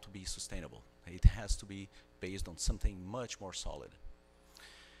won't be sustainable. It has to be based on something much more solid.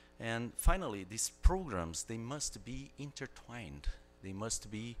 And finally, these programs, they must be intertwined. They must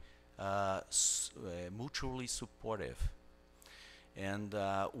be mutually supportive. And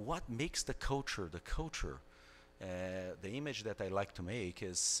what makes the culture, the image that I like to make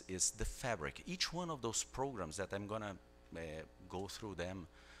is the fabric. Each one of those programs that I'm gonna go through them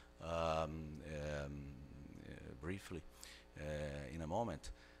briefly in a moment,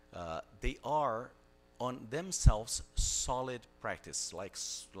 they are on themselves solid practice, like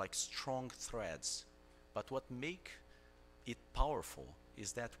strong threads. But what make it powerful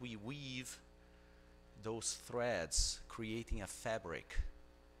is that we weave those threads, creating a fabric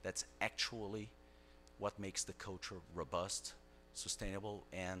that's actually what makes the culture robust, sustainable,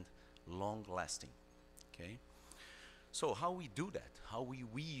 and long-lasting. Okay. So how we do that? How we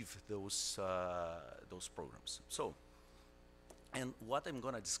weave those programs? So, and what I'm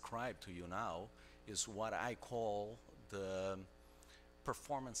going to describe to you now is what I call the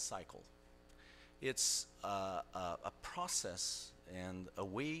performance cycle. It's a process and a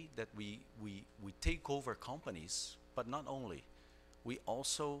way that we take over companies, but not only. We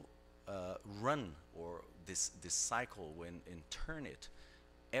also run or this cycle and turn it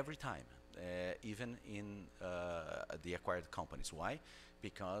every time, even in the acquired companies. Why?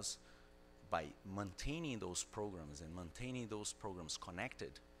 Because by maintaining those programs and maintaining those programs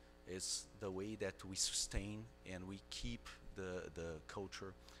connected is the way that we sustain and we keep the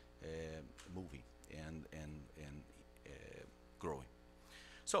culture moving and growing.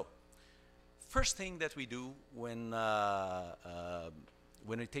 So, first thing that we do when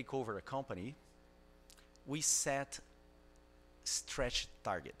we take over a company, we set stretch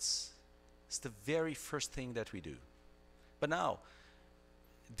targets. It's the very first thing that we do. But now,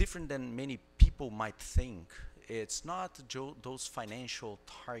 different than many people might think, it's not those financial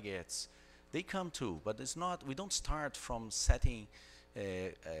targets. They come too, but it's not. We don't start from setting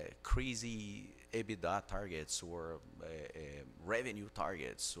crazy EBITDA targets or revenue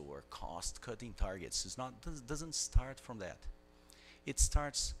targets or cost-cutting targets. It's not. Doesn't start from that. It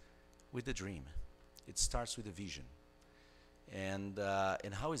starts with the dream. It starts with the vision. And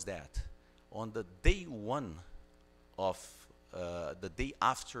how is that? On the day one of the day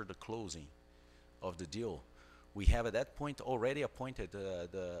after the closing of the deal, we have at that point already appointed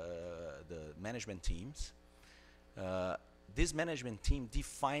the management teams. This management team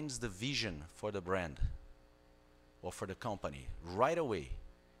defines the vision for the brand or for the company right away.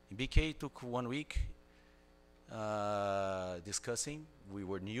 In BK took 1 week discussing. We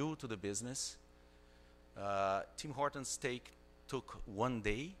were new to the business. Tim Hortons took 1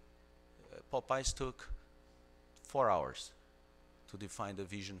 day. Popeyes took 4 hours to define the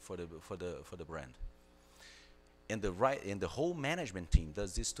vision for the brand. And the whole management team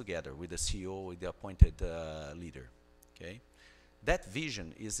does this together with the CEO, with the appointed leader. Okay, that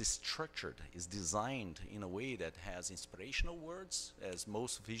vision is structured, is designed in a way that has inspirational words, as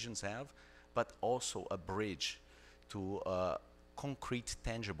most visions have, but also a bridge to concrete,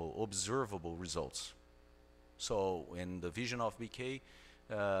 tangible, observable results. So in the vision of BK,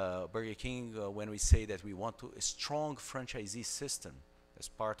 Burger King, when we say that we want a strong franchisee system as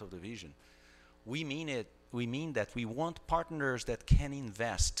part of the vision, we mean that we want partners that can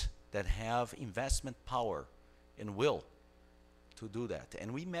invest, that have investment power and will to do that.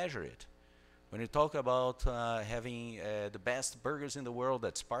 And we measure it. When we talk about having the best burgers in the world,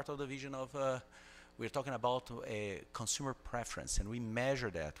 that's part of the vision of, we're talking about a consumer preference, and we measure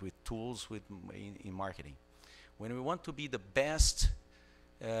that with tools in marketing. When we want to be the best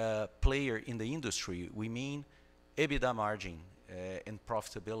player in the industry, we mean EBITDA margin and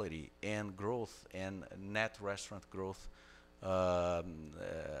profitability and growth and net restaurant growth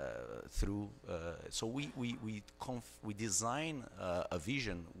through. So we design a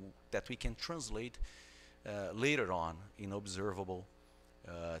vision that we can translate later on in observable,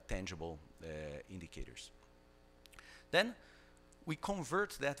 tangible indicators. Then we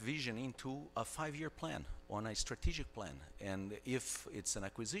convert that vision into a 5-year plan, on a strategic plan. And if it's an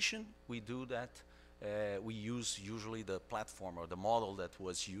acquisition, we do that. We use usually the platform or the model that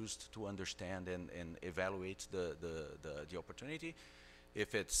was used to understand and evaluate the opportunity.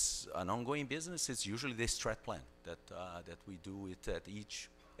 If it's an ongoing business, it's usually the strat plan that we do it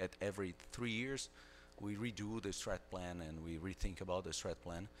at every 3 years. We redo the strat plan and we rethink about the strat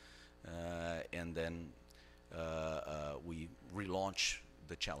plan, and then we relaunch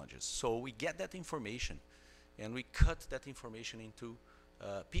the challenges. So we get that information, and we cut that information into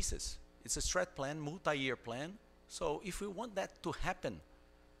pieces. It's a strat plan, multi-year plan. So if we want that to happen,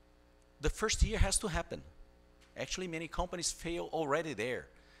 the first year has to happen. Actually, many companies fail already there.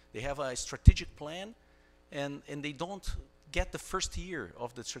 They have a strategic plan, and they don't get the first year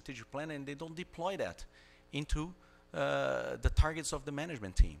of the strategic plan, and they don't deploy that into the targets of the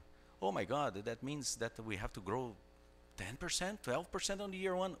management team. Oh my God, that means that we have to grow 10%, 12% on the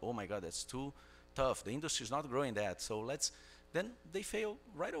year one. Oh my God, that's too tough. The industry is not growing that. So then they fail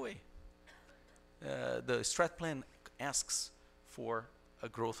right away. The strat plan asks for a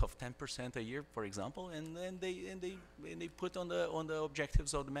growth of 10% a year, for example, and then they put on the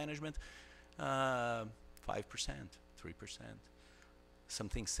objectives of the management 5%, 3%,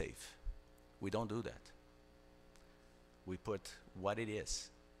 something safe. We don't do that. We put what it is.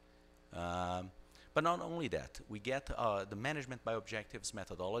 But not only that, we get the management by objectives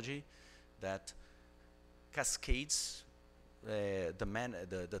methodology that cascades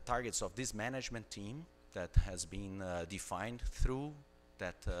the targets of this management team that has been defined through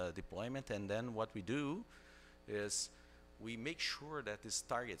that deployment. And then what we do is we make sure that these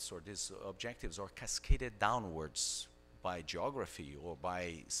targets or these objectives are cascaded downwards by geography or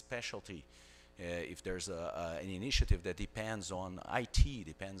by specialty. If there's an initiative that depends on IT,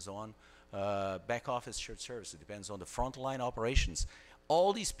 depends on back office shared service, it depends on the frontline operations,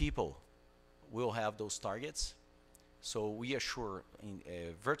 all these people will have those targets. So we assure in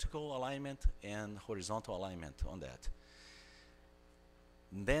vertical alignment and horizontal alignment on that.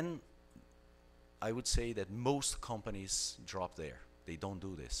 And then I would say that most companies drop there. They don't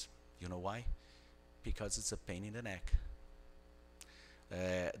do this. You know why? Because it's a pain in the neck.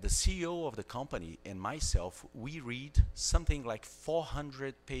 The CEO of the company and myself, we read something like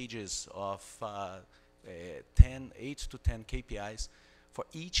 400 pages of 8 to 10 KPIs for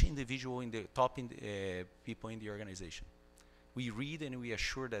each individual in the top people in the organization. We read and we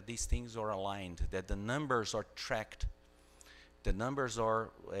assure that these things are aligned, that the numbers are tracked, the numbers are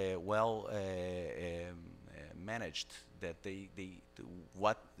managed, that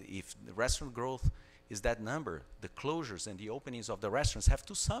what if the restaurant growth is that number, the closures and the openings of the restaurants have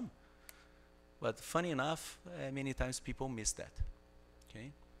to sum. But funny enough, many times people miss that.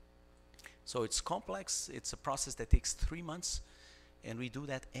 Okay, so it's complex. It's a process that takes 3 months. And we do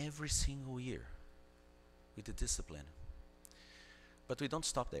that every single year with the discipline. But we don't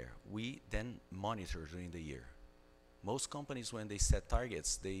stop there. We then monitor during the year. Most companies, when they set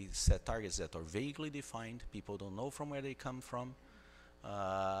targets that are vaguely defined. People don't know from where they come from.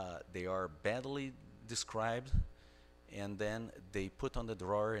 They are badly described. And then they put on the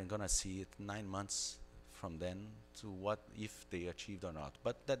drawer and gonna see it 9 months from then to what if they achieved or not.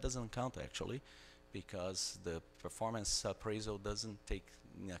 But that doesn't count actually, because the performance appraisal doesn't take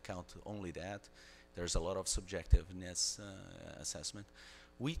into account only that. There's a lot of subjectiveness assessment.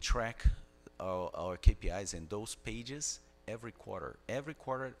 We track our KPIs in those pages every quarter. Every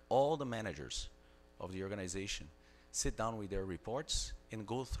quarter, all the managers of the organization sit down with their reports and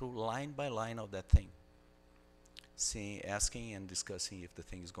go through line by line of that thing, asking and discussing if the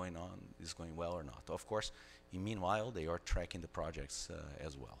thing is going well or not. Of course, meanwhile, they are tracking the projects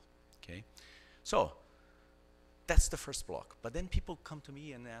as well. Okay. So that's the first block. But then people come to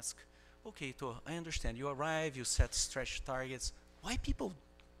me and ask, okay, Heitor, I understand you arrive, you set stretch targets. Why people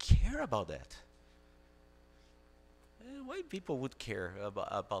care about that? Why people would care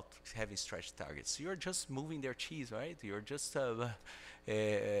about having stretch targets? You're just moving their cheese, right? You're just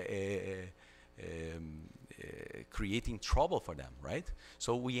creating trouble for them, right?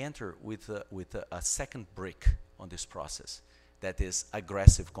 So we enter with a second brick on this process, that is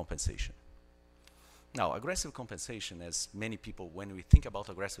aggressive compensation. Now, aggressive compensation, as many people, when we think about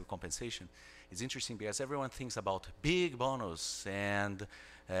aggressive compensation, it's interesting because everyone thinks about big bonus and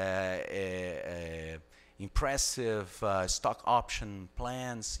impressive stock option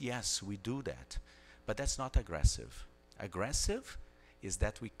plans. Yes, we do that, but that's not aggressive. Aggressive is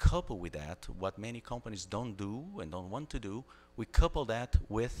that we couple with that what many companies don't do and don't want to do. We couple that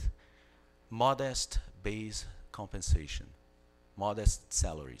with modest base compensation, modest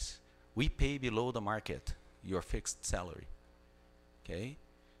salaries. We pay below the market your fixed salary. Okay?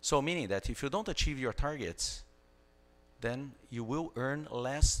 So meaning that if you don't achieve your targets, then you will earn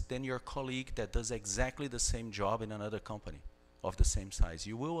less than your colleague that does exactly the same job in another company of the same size.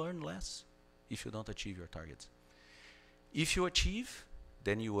 You will earn less if you don't achieve your targets. If you achieve,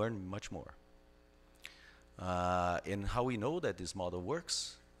 then you earn much more. And how we know that this model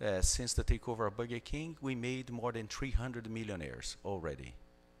works, since the takeover of Burger King, we made more than 300 millionaires already.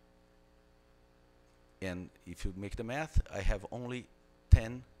 And if you make the math, I have only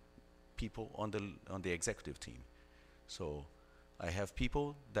 10 people on the executive team. So I have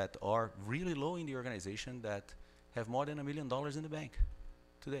people that are really low in the organization that have more than $1 million in the bank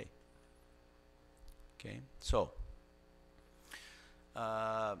today. Okay, so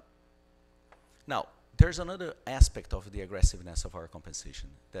now there's another aspect of the aggressiveness of our compensation,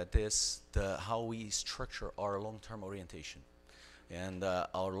 that is how we structure our long-term orientation and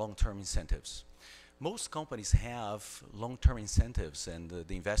our long-term incentives. Most companies have long-term incentives, and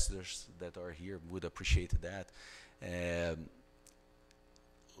the investors that are here would appreciate that.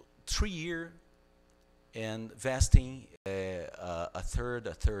 3-year and vesting a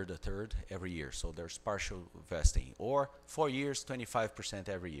third every year. So there's partial vesting. Or 4 years, 25%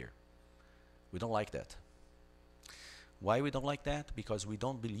 every year. We don't like that. Why we don't like that? Because we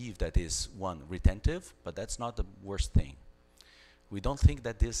don't believe that is, one, retentive, but that's not the worst thing. We don't think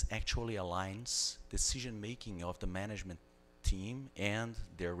that this actually aligns decision-making of the management team and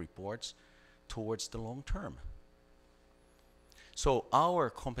their reports towards the long term. So our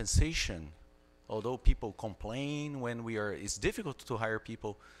compensation, although people complain when it's difficult to hire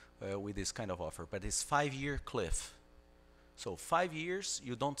people with this kind of offer, but it's 5-year cliff. So 5 years,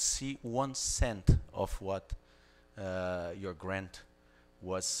 you don't see 1 cent of what your grant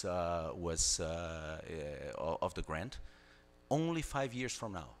was of the grant. Only 5 years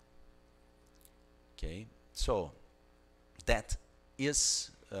from now. Okay, so that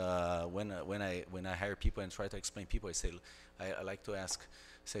is when I hire people and try to explain people, I say I like to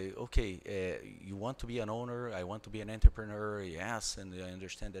say, okay, you want to be an owner, I want to be an entrepreneur, yes, and I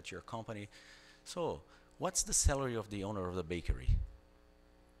understand that you're a company. So what's the salary of the owner of the bakery?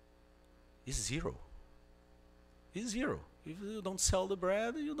 It's zero. It's zero. If you don't sell the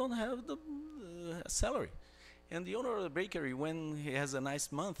bread, you don't have the salary. And the owner of the bakery, when he has a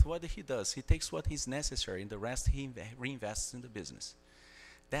nice month, what he does? He takes what is necessary, and the rest he reinvests in the business.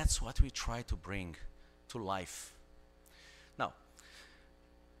 That's what we try to bring to life. Now,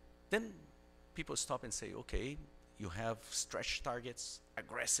 then people stop and say, okay, you have stretch targets,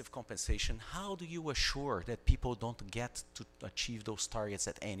 aggressive compensation. How do you assure that people don't get to achieve those targets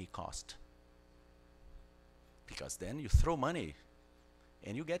at any cost? Because then you throw money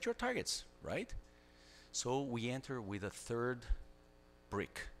and you get your targets, right? So we enter with a third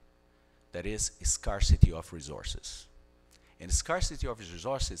brick, that is scarcity of resources. And scarcity of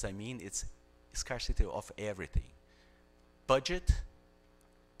resources, I mean it's scarcity of everything. Budget,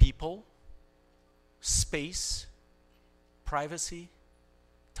 people, space, privacy,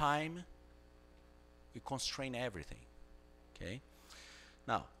 time. We constrain everything, okay?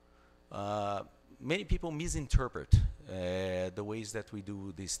 Now, many people misinterpret the ways that we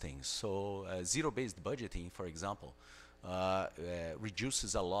do these things. So zero-based budgeting, for example,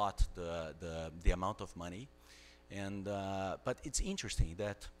 reduces a lot the amount of money. And but it's interesting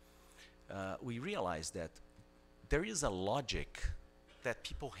that we realize that there is a logic that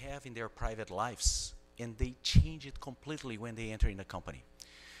people have in their private lives, and they change it completely when they enter in a company.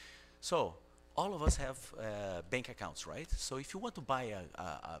 So all of us have bank accounts, right? So if you want to buy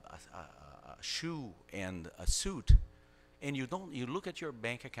a shoe and a suit, and you look at your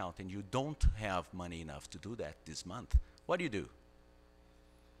bank account and you don't have money enough to do that this month, what do?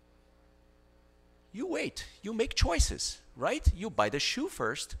 You wait, you make choices, right? You buy the shoe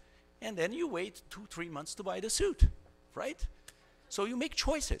first, and then you wait 2-3 months to buy the suit, right? So you make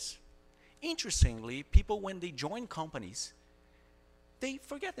choices. Interestingly, people, when they join companies, they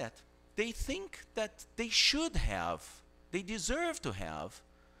forget that. They think that they should have, they deserve to have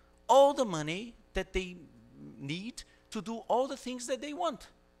all the money that they need to do all the things that they want.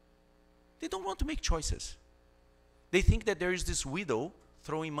 They don't want to make choices. They think that there is this widow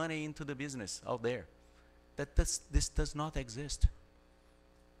throwing money into the business out there. This does not exist.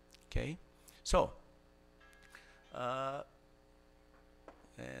 Okay? So,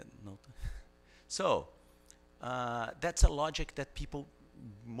 that's a logic that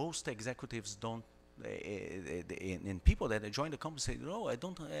most executives don't, and people that join the company say, no,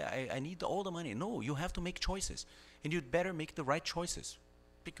 I need all the money. No, you have to make choices. And you'd better make the right choices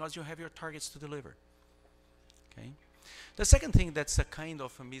because you have your targets to deliver. Okay? The second thing that's a kind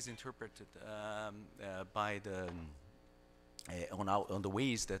of misinterpreted by on the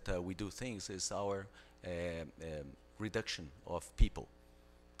ways that we do things is our reduction of people.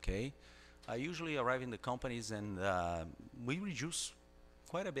 Okay? I usually arrive in the companies and we reduce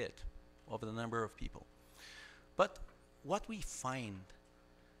quite a bit of the number of people. But what we find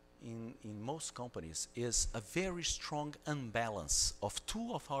in most companies is a very strong imbalance of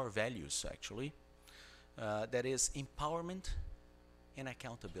two of our values, actually. That is empowerment and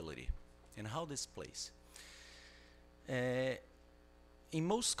accountability, and how this plays. in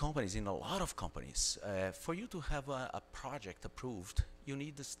most companies, in a lot of companies, for you to have a project approved, you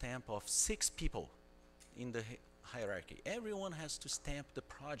need the stamp of 6 people in the hierarchy. Everyone has to stamp the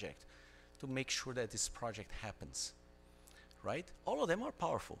project to make sure that this project happens, right? All of them are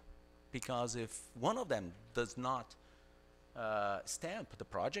powerful, because if one of them does not stamp the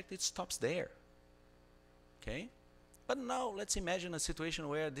project, it stops there, okay? But now let's imagine a situation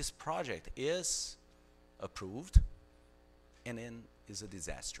where this project is approved and then is a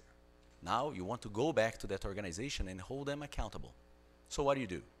disaster. Now you want to go back to that organization and hold them accountable. So what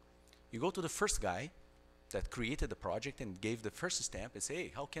do? You go to the first guy that created the project and gave the first stamp and say,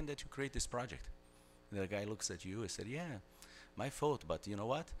 hey, how can that you create this project? And the guy looks at you and said, yeah, my fault, but you know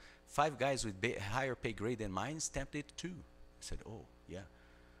what? 5 guys with higher pay grade than mine stamped it too. I said, oh, yeah,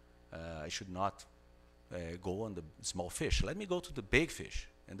 I should not go on the small fish. Let me go to the big fish.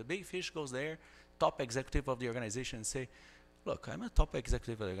 And the big fish goes there, top executive of the organization, and say, look, I'm a top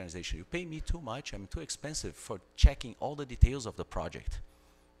executive of the organization. You pay me too much. I'm too expensive for checking all the details of the project.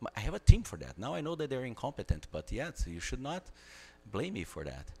 I have a team for that. Now I know that they're incompetent, but yet you should not blame me for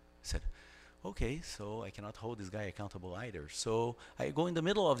that. I said, okay, so I cannot hold this guy accountable either. So I go in the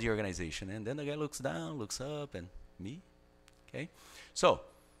middle of the organization, and then the guy looks down, looks up, and me, okay? So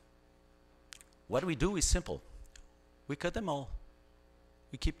what we do is simple. We cut them all.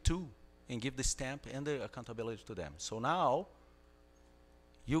 We keep 2 and give the stamp and the accountability to them. So now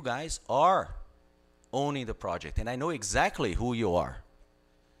you guys are owning the project, and I know exactly who you are.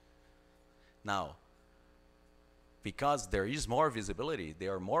 Now, because there is more visibility, they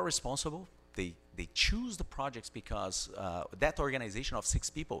are more responsible. They choose the projects because that organization of 6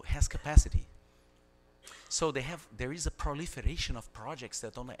 people has capacity. So there is a proliferation of projects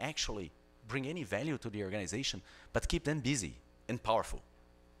that don't actually bring any value to the organization, but keep them busy and powerful,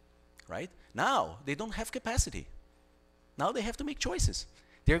 right? Now, they don't have capacity. Now they have to make choices.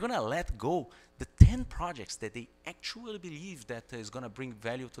 They're going to let go the 10 projects that they actually believe that is going to bring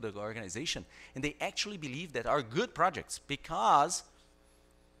value to the organization, and they actually believe that are good projects because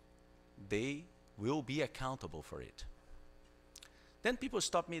they will be accountable for it. Then people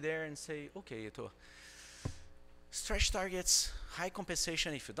stop me there and say, okay, Heitor, stretch targets, high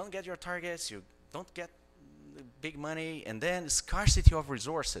compensation. If you don't get your targets, you don't get big money, and then scarcity of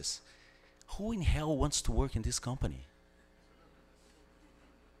resources. Who in hell wants to work in this company?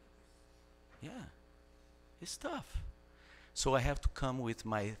 Yeah, it's tough. So I have to come with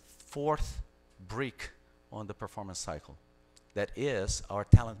my 4th brick on the performance cycle. That is our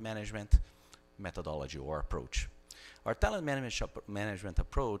talent management methodology or approach. Our talent management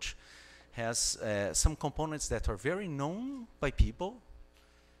approach has some components that are very known by people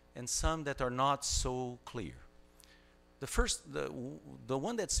and some that are not so clear. The first, the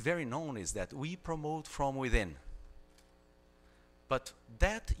one that's very known is that we promote from within. But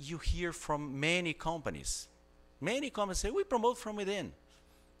that you hear from many companies. Many companies say, we promote from within.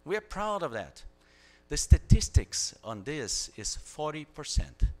 We are proud of that. The statistics on this is 40%.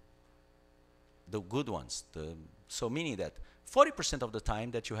 The good ones. So meaning that 40% of the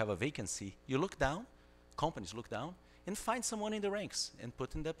time that you have a vacancy, you look down, companies look down, and find someone in the ranks and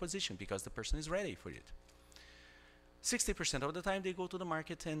put in that position because the person is ready for it. 60% of the time they go to the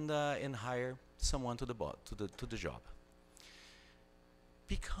market and hire someone to the job.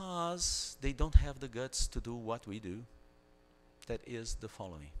 Because they don't have the guts to do what we do. That is the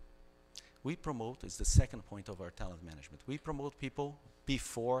following. We promote, is the second point of our talent management. We promote people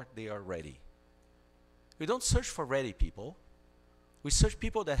before they are ready. We don't search for ready people. We search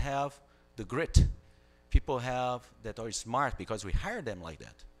people that have the grit. People that are smart because we hire them like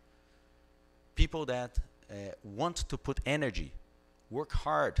that. People that want to put energy, work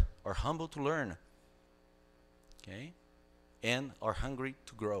hard, are humble to learn. Okay? And are hungry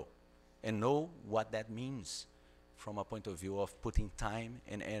to grow and know what that means from a point of view of putting time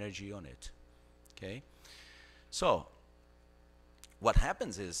and energy on it. Okay? So, what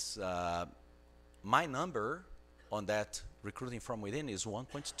happens is my number on that recruiting from within is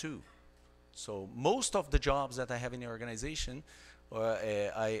 1.2. So, most of the jobs that I have in the organization,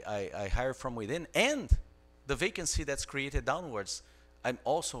 I hire from within, and the vacancy that's created downwards, I'm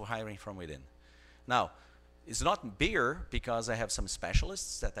also hiring from within. Now, it's not bigger because I have some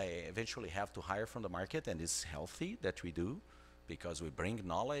specialists that I eventually have to hire from the market, and it's healthy that we do because we bring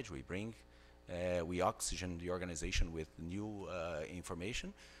knowledge, we oxygen the organization with new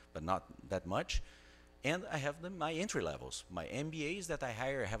information, but not that much. And I have my entry levels. My MBAs that I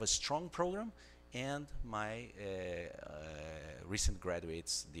hire have a strong program, and my recent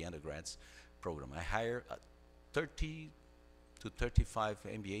graduates, the undergrads program. I hire 30 to 35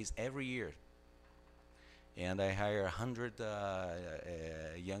 MBAs every year. and I hire 100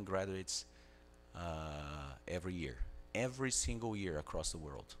 young graduates every year, every single year across the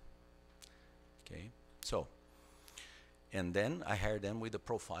world. Okay, so, and then I hire them with the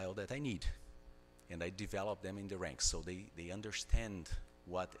profile that I need, and I develop them in the ranks so they understand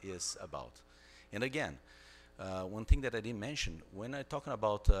what is about. And again, one thing that I didn't mention, when I'm talking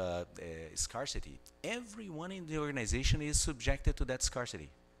about scarcity, everyone in the organization is subjected to that scarcity.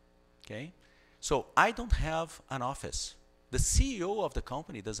 Okay? So I don't have an office. The CEO of the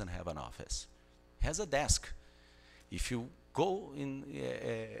company doesn't have an office. He has a desk. If you go in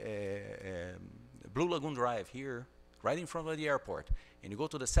Blue Lagoon Drive here, right in front of the airport, and you go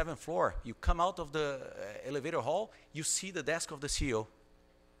to the 7th floor, you come out of the elevator hall, you see the desk of the CEO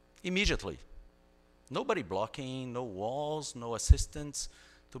immediately. Nobody blocking, no walls, no assistants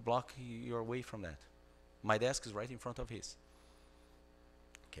to block your way from that. My desk is right in front of his.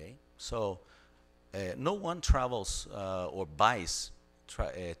 Okay, so no one travels or buys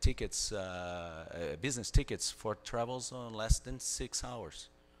tickets, business tickets for travels on less than 6 hours.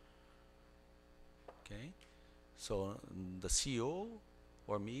 Okay, so the CEO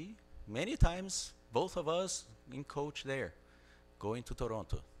or me, many times, both of us in coach there, going to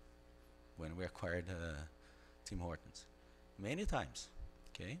Toronto when we acquired Tim Hortons. Many times,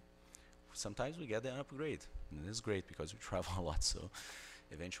 okay? Sometimes we get an upgrade, and it's great because we travel a lot, so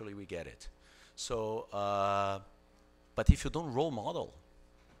eventually we get it. So, but if you don't role model,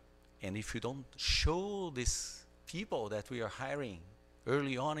 and if you don't show these people that we are hiring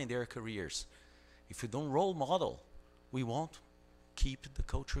early on in their careers, if you don't role model, we won't keep the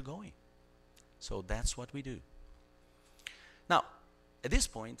culture going. So that's what we do. Now, at this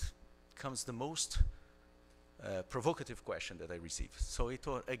point comes the most provocative question that I received. So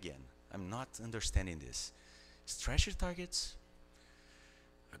Heitor, again, I'm not understanding this. Stretchy targets,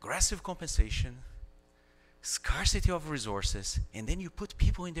 aggressive compensation, scarcity of resources, and then you put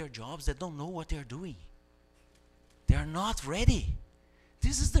people in their jobs that don't know what they're doing. They are not ready.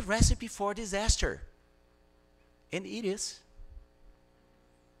 This is the recipe for disaster. And it is.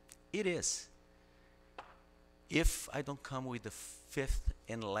 It is. If I don't come with the fifth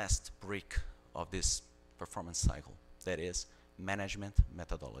and last brick of this performance cycle, that is management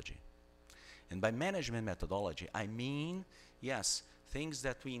methodology. And by management methodology, I mean, yes, things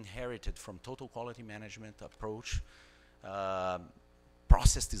that we inherited from total quality management approach,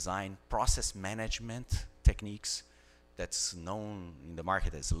 process design, process management techniques that's known in the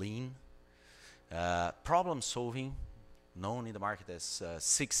market as lean, problem solving, known in the market as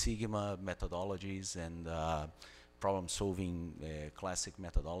Six Sigma methodologies and problem solving classic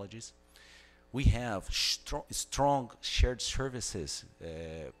methodologies. We have strong shared services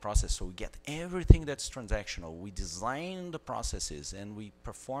process, so we get everything that's transactional. We design the processes and we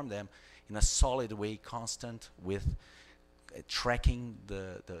perform them in a solid way, constant with tracking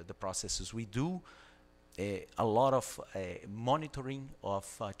the processes. We do a lot of monitoring of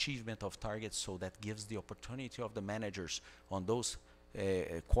achievement of targets, so that gives the opportunity of the managers on those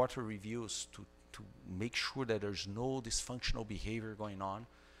quarter reviews to make sure that there's no dysfunctional behavior going on.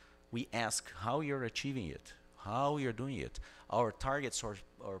 We ask how you're achieving it, how you're doing it. Our targets are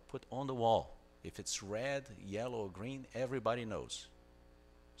put on the wall. If it's red, yellow, or green, everybody knows.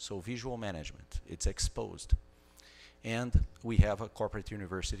 So visual management, it's exposed. And we have a corporate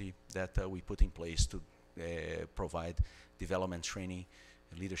university that we put in place to provide development training,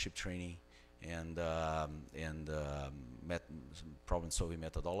 leadership training, and problem-solving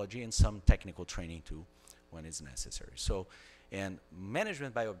methodology, and some technical training too when it's necessary. So, and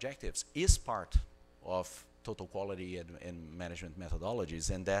management by objectives is part of total quality and management methodologies,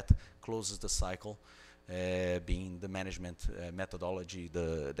 and that closes the cycle, being the management methodology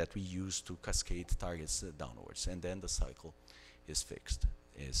that we use to cascade targets downwards, and then the cycle is fixed,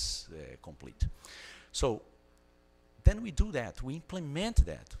 is complete. So then we do that, we implement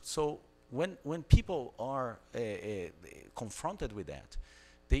that. So when people are confronted with that,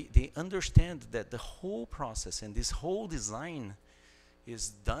 they understand that the whole process and this whole design is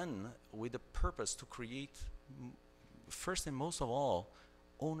done with the purpose to create, first and most of all,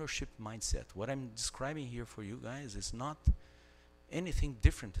 ownership mindset. What I'm describing here for you guys is not anything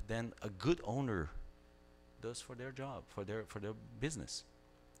different than a good owner does for their job, for their business.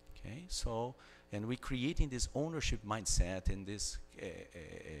 Okay, so, and we're creating this ownership mindset and this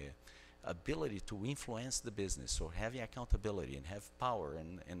ability to influence the business, so having accountability and have power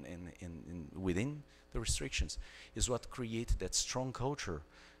and within the restrictions is what creates that strong culture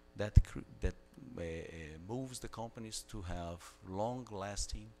that moves the companies to have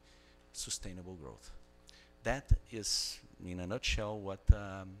long-lasting, sustainable growth. that is, in a nutshell,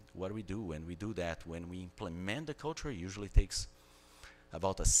 what we do. When we do that, when we implement the culture, it usually takes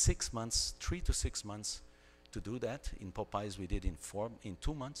about 6 months, 3 to 6 months to do that. In Popeyes, we did in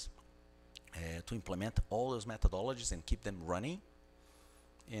 2 months to implement all those methodologies and keep them running.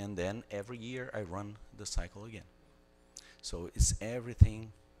 And then every year I run the cycle again. So it's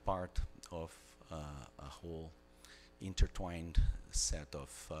everything part of a whole intertwined set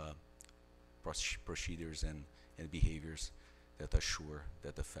of procedures and behaviors that assure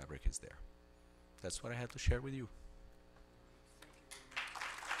that the fabric is there. That's what I had to share with you.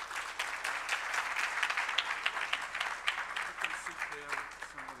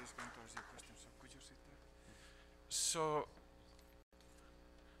 Somebody's going to ask you questions, so could you sit there? So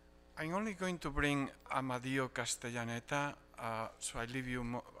I'm only going to bring Amadeo Castellaneta, so I leave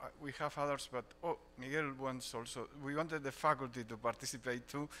you. We have others, but Miguel wants also. We wanted the faculty to participate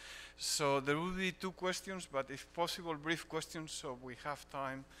too. So there will be 2 questions, but if possible, brief questions, so we have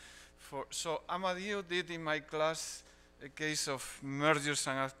time for. So Amadeo did in my class a case of mergers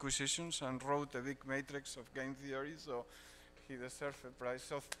and acquisitions and wrote a big matrix of game theory, so he deserves a prize.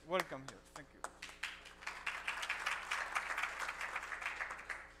 So welcome here. Thank you.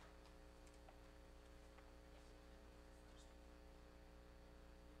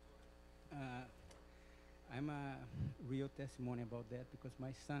 I'm a real testimony about that because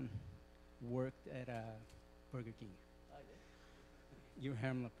my son worked at Burger King, New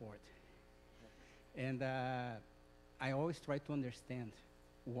Harlem Laporte. And I always try to understand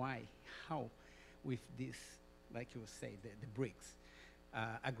why, how, with this, like you say, the bricks,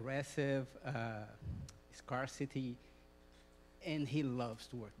 aggressive, scarcity, and he loves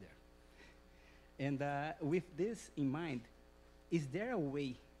to work there. And with this in mind, is there a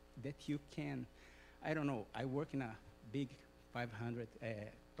way that you can, I don't know, I work in a big 500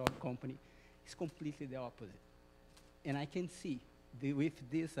 top company, it's completely the opposite. And I can see with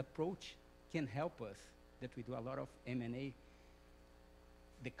this approach can help us, that we do a lot of M&A,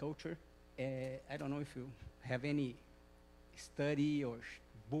 the culture. I don't know if you have any study or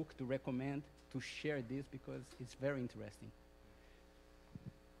book to recommend to share this because it's very interesting.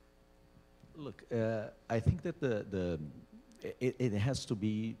 Look, I think that it has to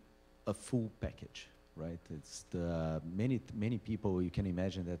be a full package, right? It's many people. You can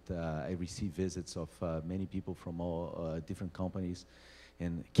imagine that I receive visits of many people from all different companies,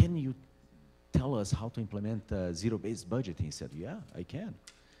 and can you tell us how to implement zero-based budgeting? He said, yeah, I can.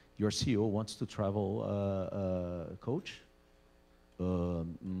 Your CEO wants to travel, coach?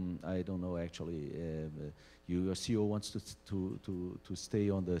 I don't know actually. Your CEO wants to stay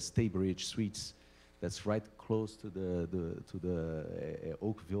on the Staybridge Suites. That's right close to the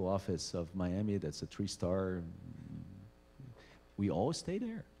Oakville office of Miami. That's a 3-star. We all stay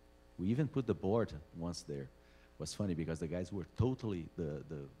there. We even put the board once there. It was funny because the guys were totally,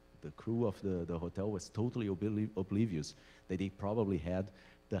 the crew of the hotel was totally oblivious that they probably had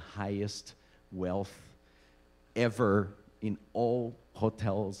the highest wealth ever in all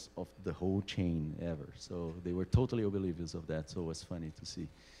hotels of the whole chain ever. So they were totally oblivious of that. So it was funny to see.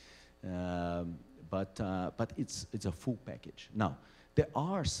 But it's a full package. Now, there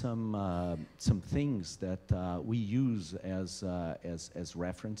are some things that we use as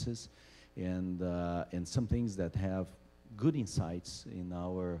references, and some things that have good insights in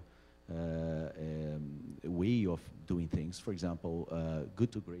our way of doing things. For example,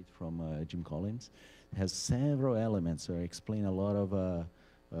 Good to Great from Jim Collins has several elements that explain a lot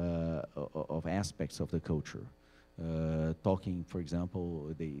of aspects of the culture. Talking, for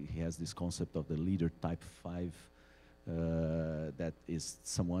example, he has this concept of the leader type 5, that is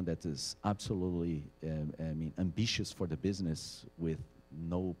someone that is absolutely, ambitious for the business with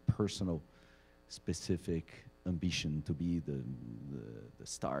no personal specific ambition to be the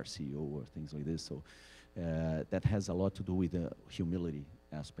star CEO or things like this. So that has a lot to do with the humility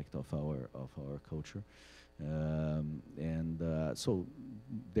aspect of our culture. So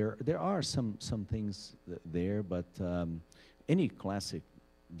there are some things there, but any classic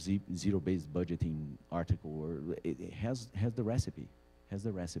zero-based budgeting article, or it has the recipe,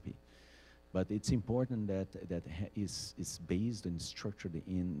 but it's important that is based and structured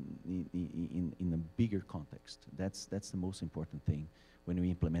in a bigger context. That's the most important thing when we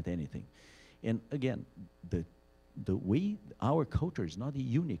implement anything. And again, the way our culture is not a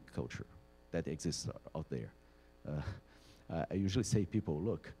unique culture that exists out there. I usually say, people,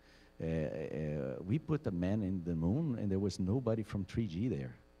 look, we put a man in the moon and there was nobody from 3G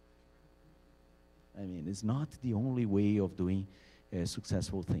there. I mean, it's not the only way of doing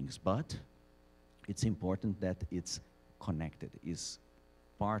successful things, but it's important that it's connected, is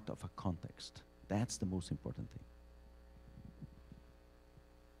part of a context That's the most important thing.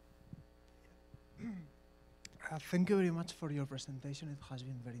 Thank you very much for your presentation. It has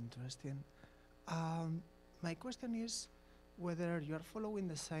been very interesting. My question is whether you are following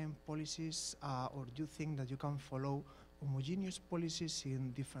the same policies or do you think that you can follow homogeneous policies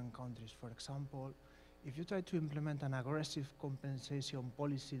in different countries. For example, if you try to implement an aggressive compensation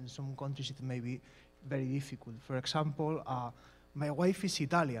policy in some countries, it may be very difficult. For example, my wife is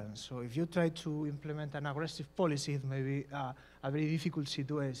Italian, so if you try to implement an aggressive policy, it may be a very difficult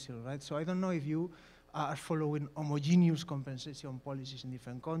situation, right? So I don't know if you are following homogeneous compensation policies in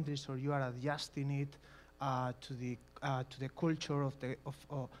different countries, or you are adjusting it to the culture of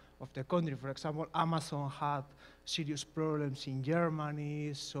the country. For example, Amazon had serious problems in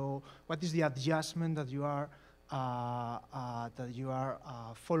Germany. So, what is the adjustment that you are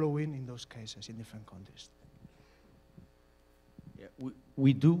following in those cases in different countries? Yeah,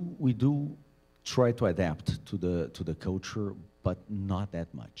 we do try to adapt to the culture, but not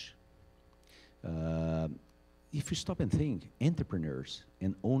that much. If you stop and think, entrepreneurs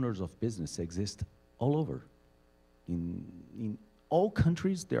and owners of business exist all over. In all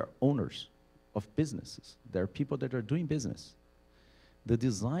countries, there are owners of businesses. There are people that are doing business. The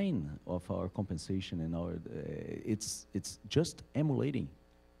design of our compensation and our, it's just emulating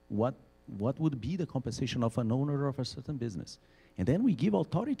what would be the compensation of an owner of a certain business. And then we give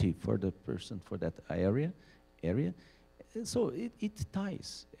authority for the person for that area. So it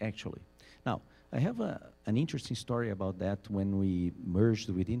ties, actually. Now, I have an interesting story about that when we merged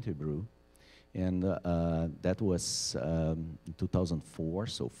with Interbrew. And that was in 2004,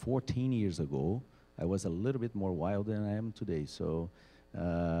 so 14 years ago. I was a little bit more wild than I am today. So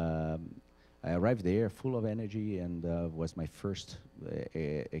I arrived there full of energy, and was my first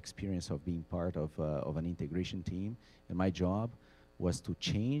experience of being part of an integration team. And my job was to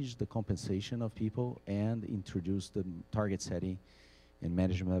change the compensation of people and introduce the target setting and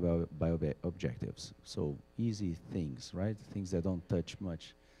management by objectives. So easy things, right? Things that don't touch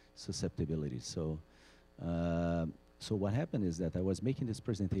much susceptibility. So so what happened is that I was making this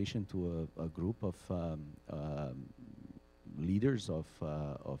presentation to a group of leaders of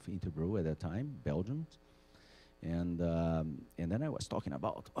Interbrew at that time, Belgians, and then I was talking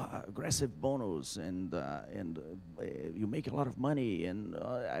about aggressive bonus and you make a lot of money, and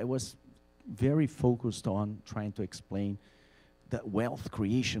I was very focused on trying to explain the wealth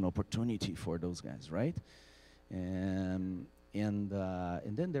creation opportunity for those guys, right? And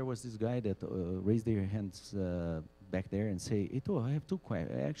then there was this guy that raised their hands back there and say, Heitor, I have two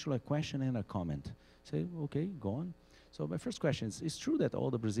questions, actually a question and a comment. Say, okay, go on. So my first question is, it's true that all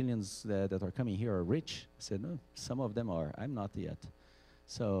the Brazilians that are coming here are rich? I said, no, some of them are. I'm not yet.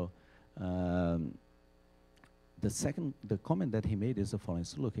 So the comment that he made is the following.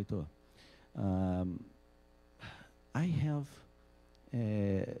 So look, Heitor, I have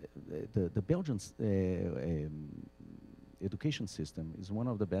the Belgian education system is one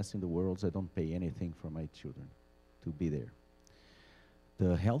of the best in the world. I don't pay anything for my children to be there.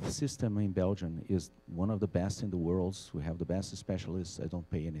 The health system in Belgium is one of the best in the world. We have the best specialists. I don't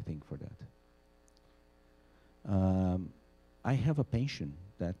pay anything for that. I have a pension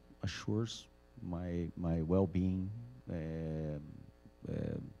that assures my well-being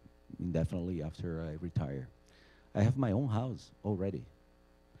indefinitely after I retire. I have my own house already.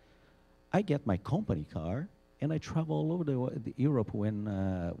 I get my company car, and I travel all over the Europe when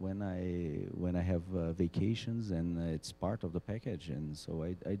I have vacations, and it's part of the package, and so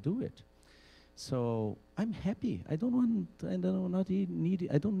I do it. So I'm happy. I don't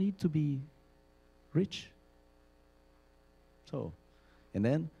need to be rich. So, and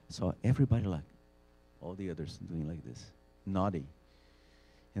then saw everybody like, all the others doing like this, nodding,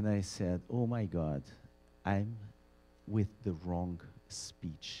 and I said, oh my God, I'm with the wrong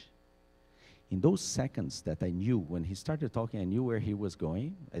speech. In those seconds that I knew, when he started talking, I knew where he was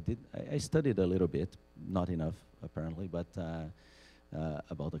going. I studied a little bit, not enough apparently, but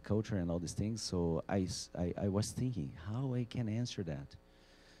about the culture and all these things. So I was thinking how I can answer that.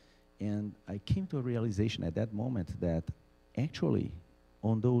 And I came to a realization at that moment that actually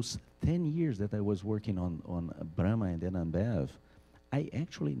on those 10 years that I was working on Brahma and then Ambev, I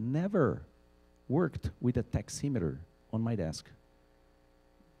actually never worked with a taximeter on my desk,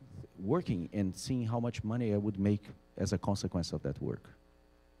 working and seeing how much money I would make as a consequence of that work.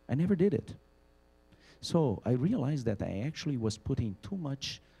 I never did it. So I realized that I actually was putting too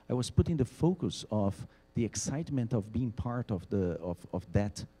much, I was putting the focus of the excitement of being part of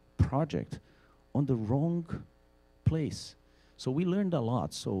that project on the wrong place. So we learned a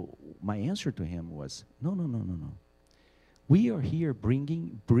lot. So my answer to him was, no. We are here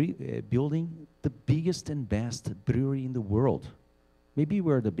building the biggest and best brewery in the world. Maybe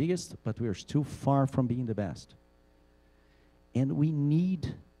we're the biggest, but we're still far from being the best. And we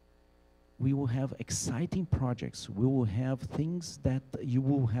will have exciting projects. We will have things that you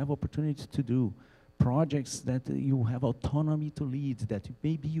will have opportunity to do, projects that you will have autonomy to lead that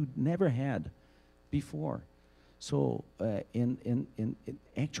maybe you never had before. So,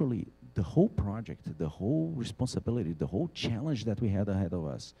 actually, the whole project, the whole responsibility, the whole challenge that we had ahead of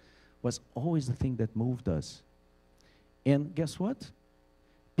us was always the thing that moved us. And guess what?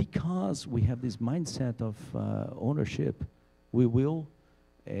 Because we have this mindset of ownership, we will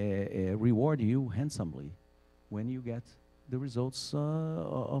reward you handsomely when you get the results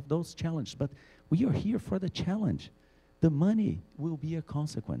of those challenges. But we are here for the challenge. The money will be a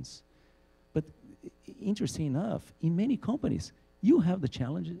consequence. But interesting enough, in many companies, you have the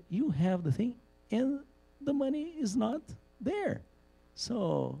challenge, you have the thing, and the money is not there.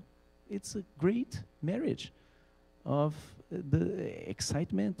 So it's a great marriage of the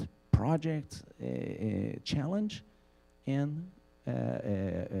excitement, project, challenge, and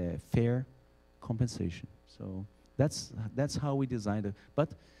fair compensation. So that's how we designed it. But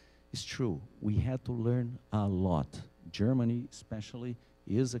it's true, we had to learn a lot. Germany, especially,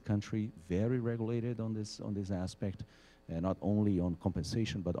 is a country very regulated on this aspect, not only on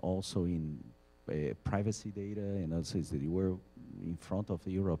compensation but also in privacy data, and also that you were in front of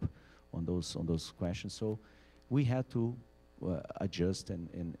Europe on those questions. So we had to adjust and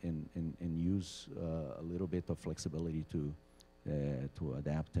use a little bit of flexibility to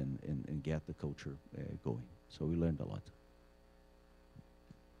adapt and get the culture going. So we learned a lot.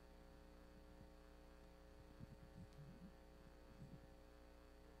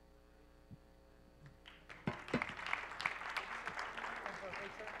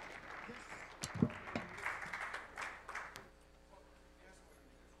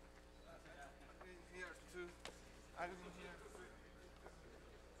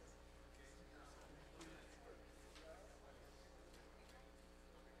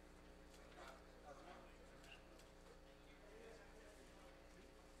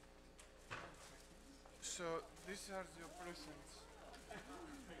 So these are your presents.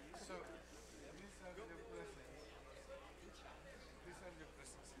 So these are the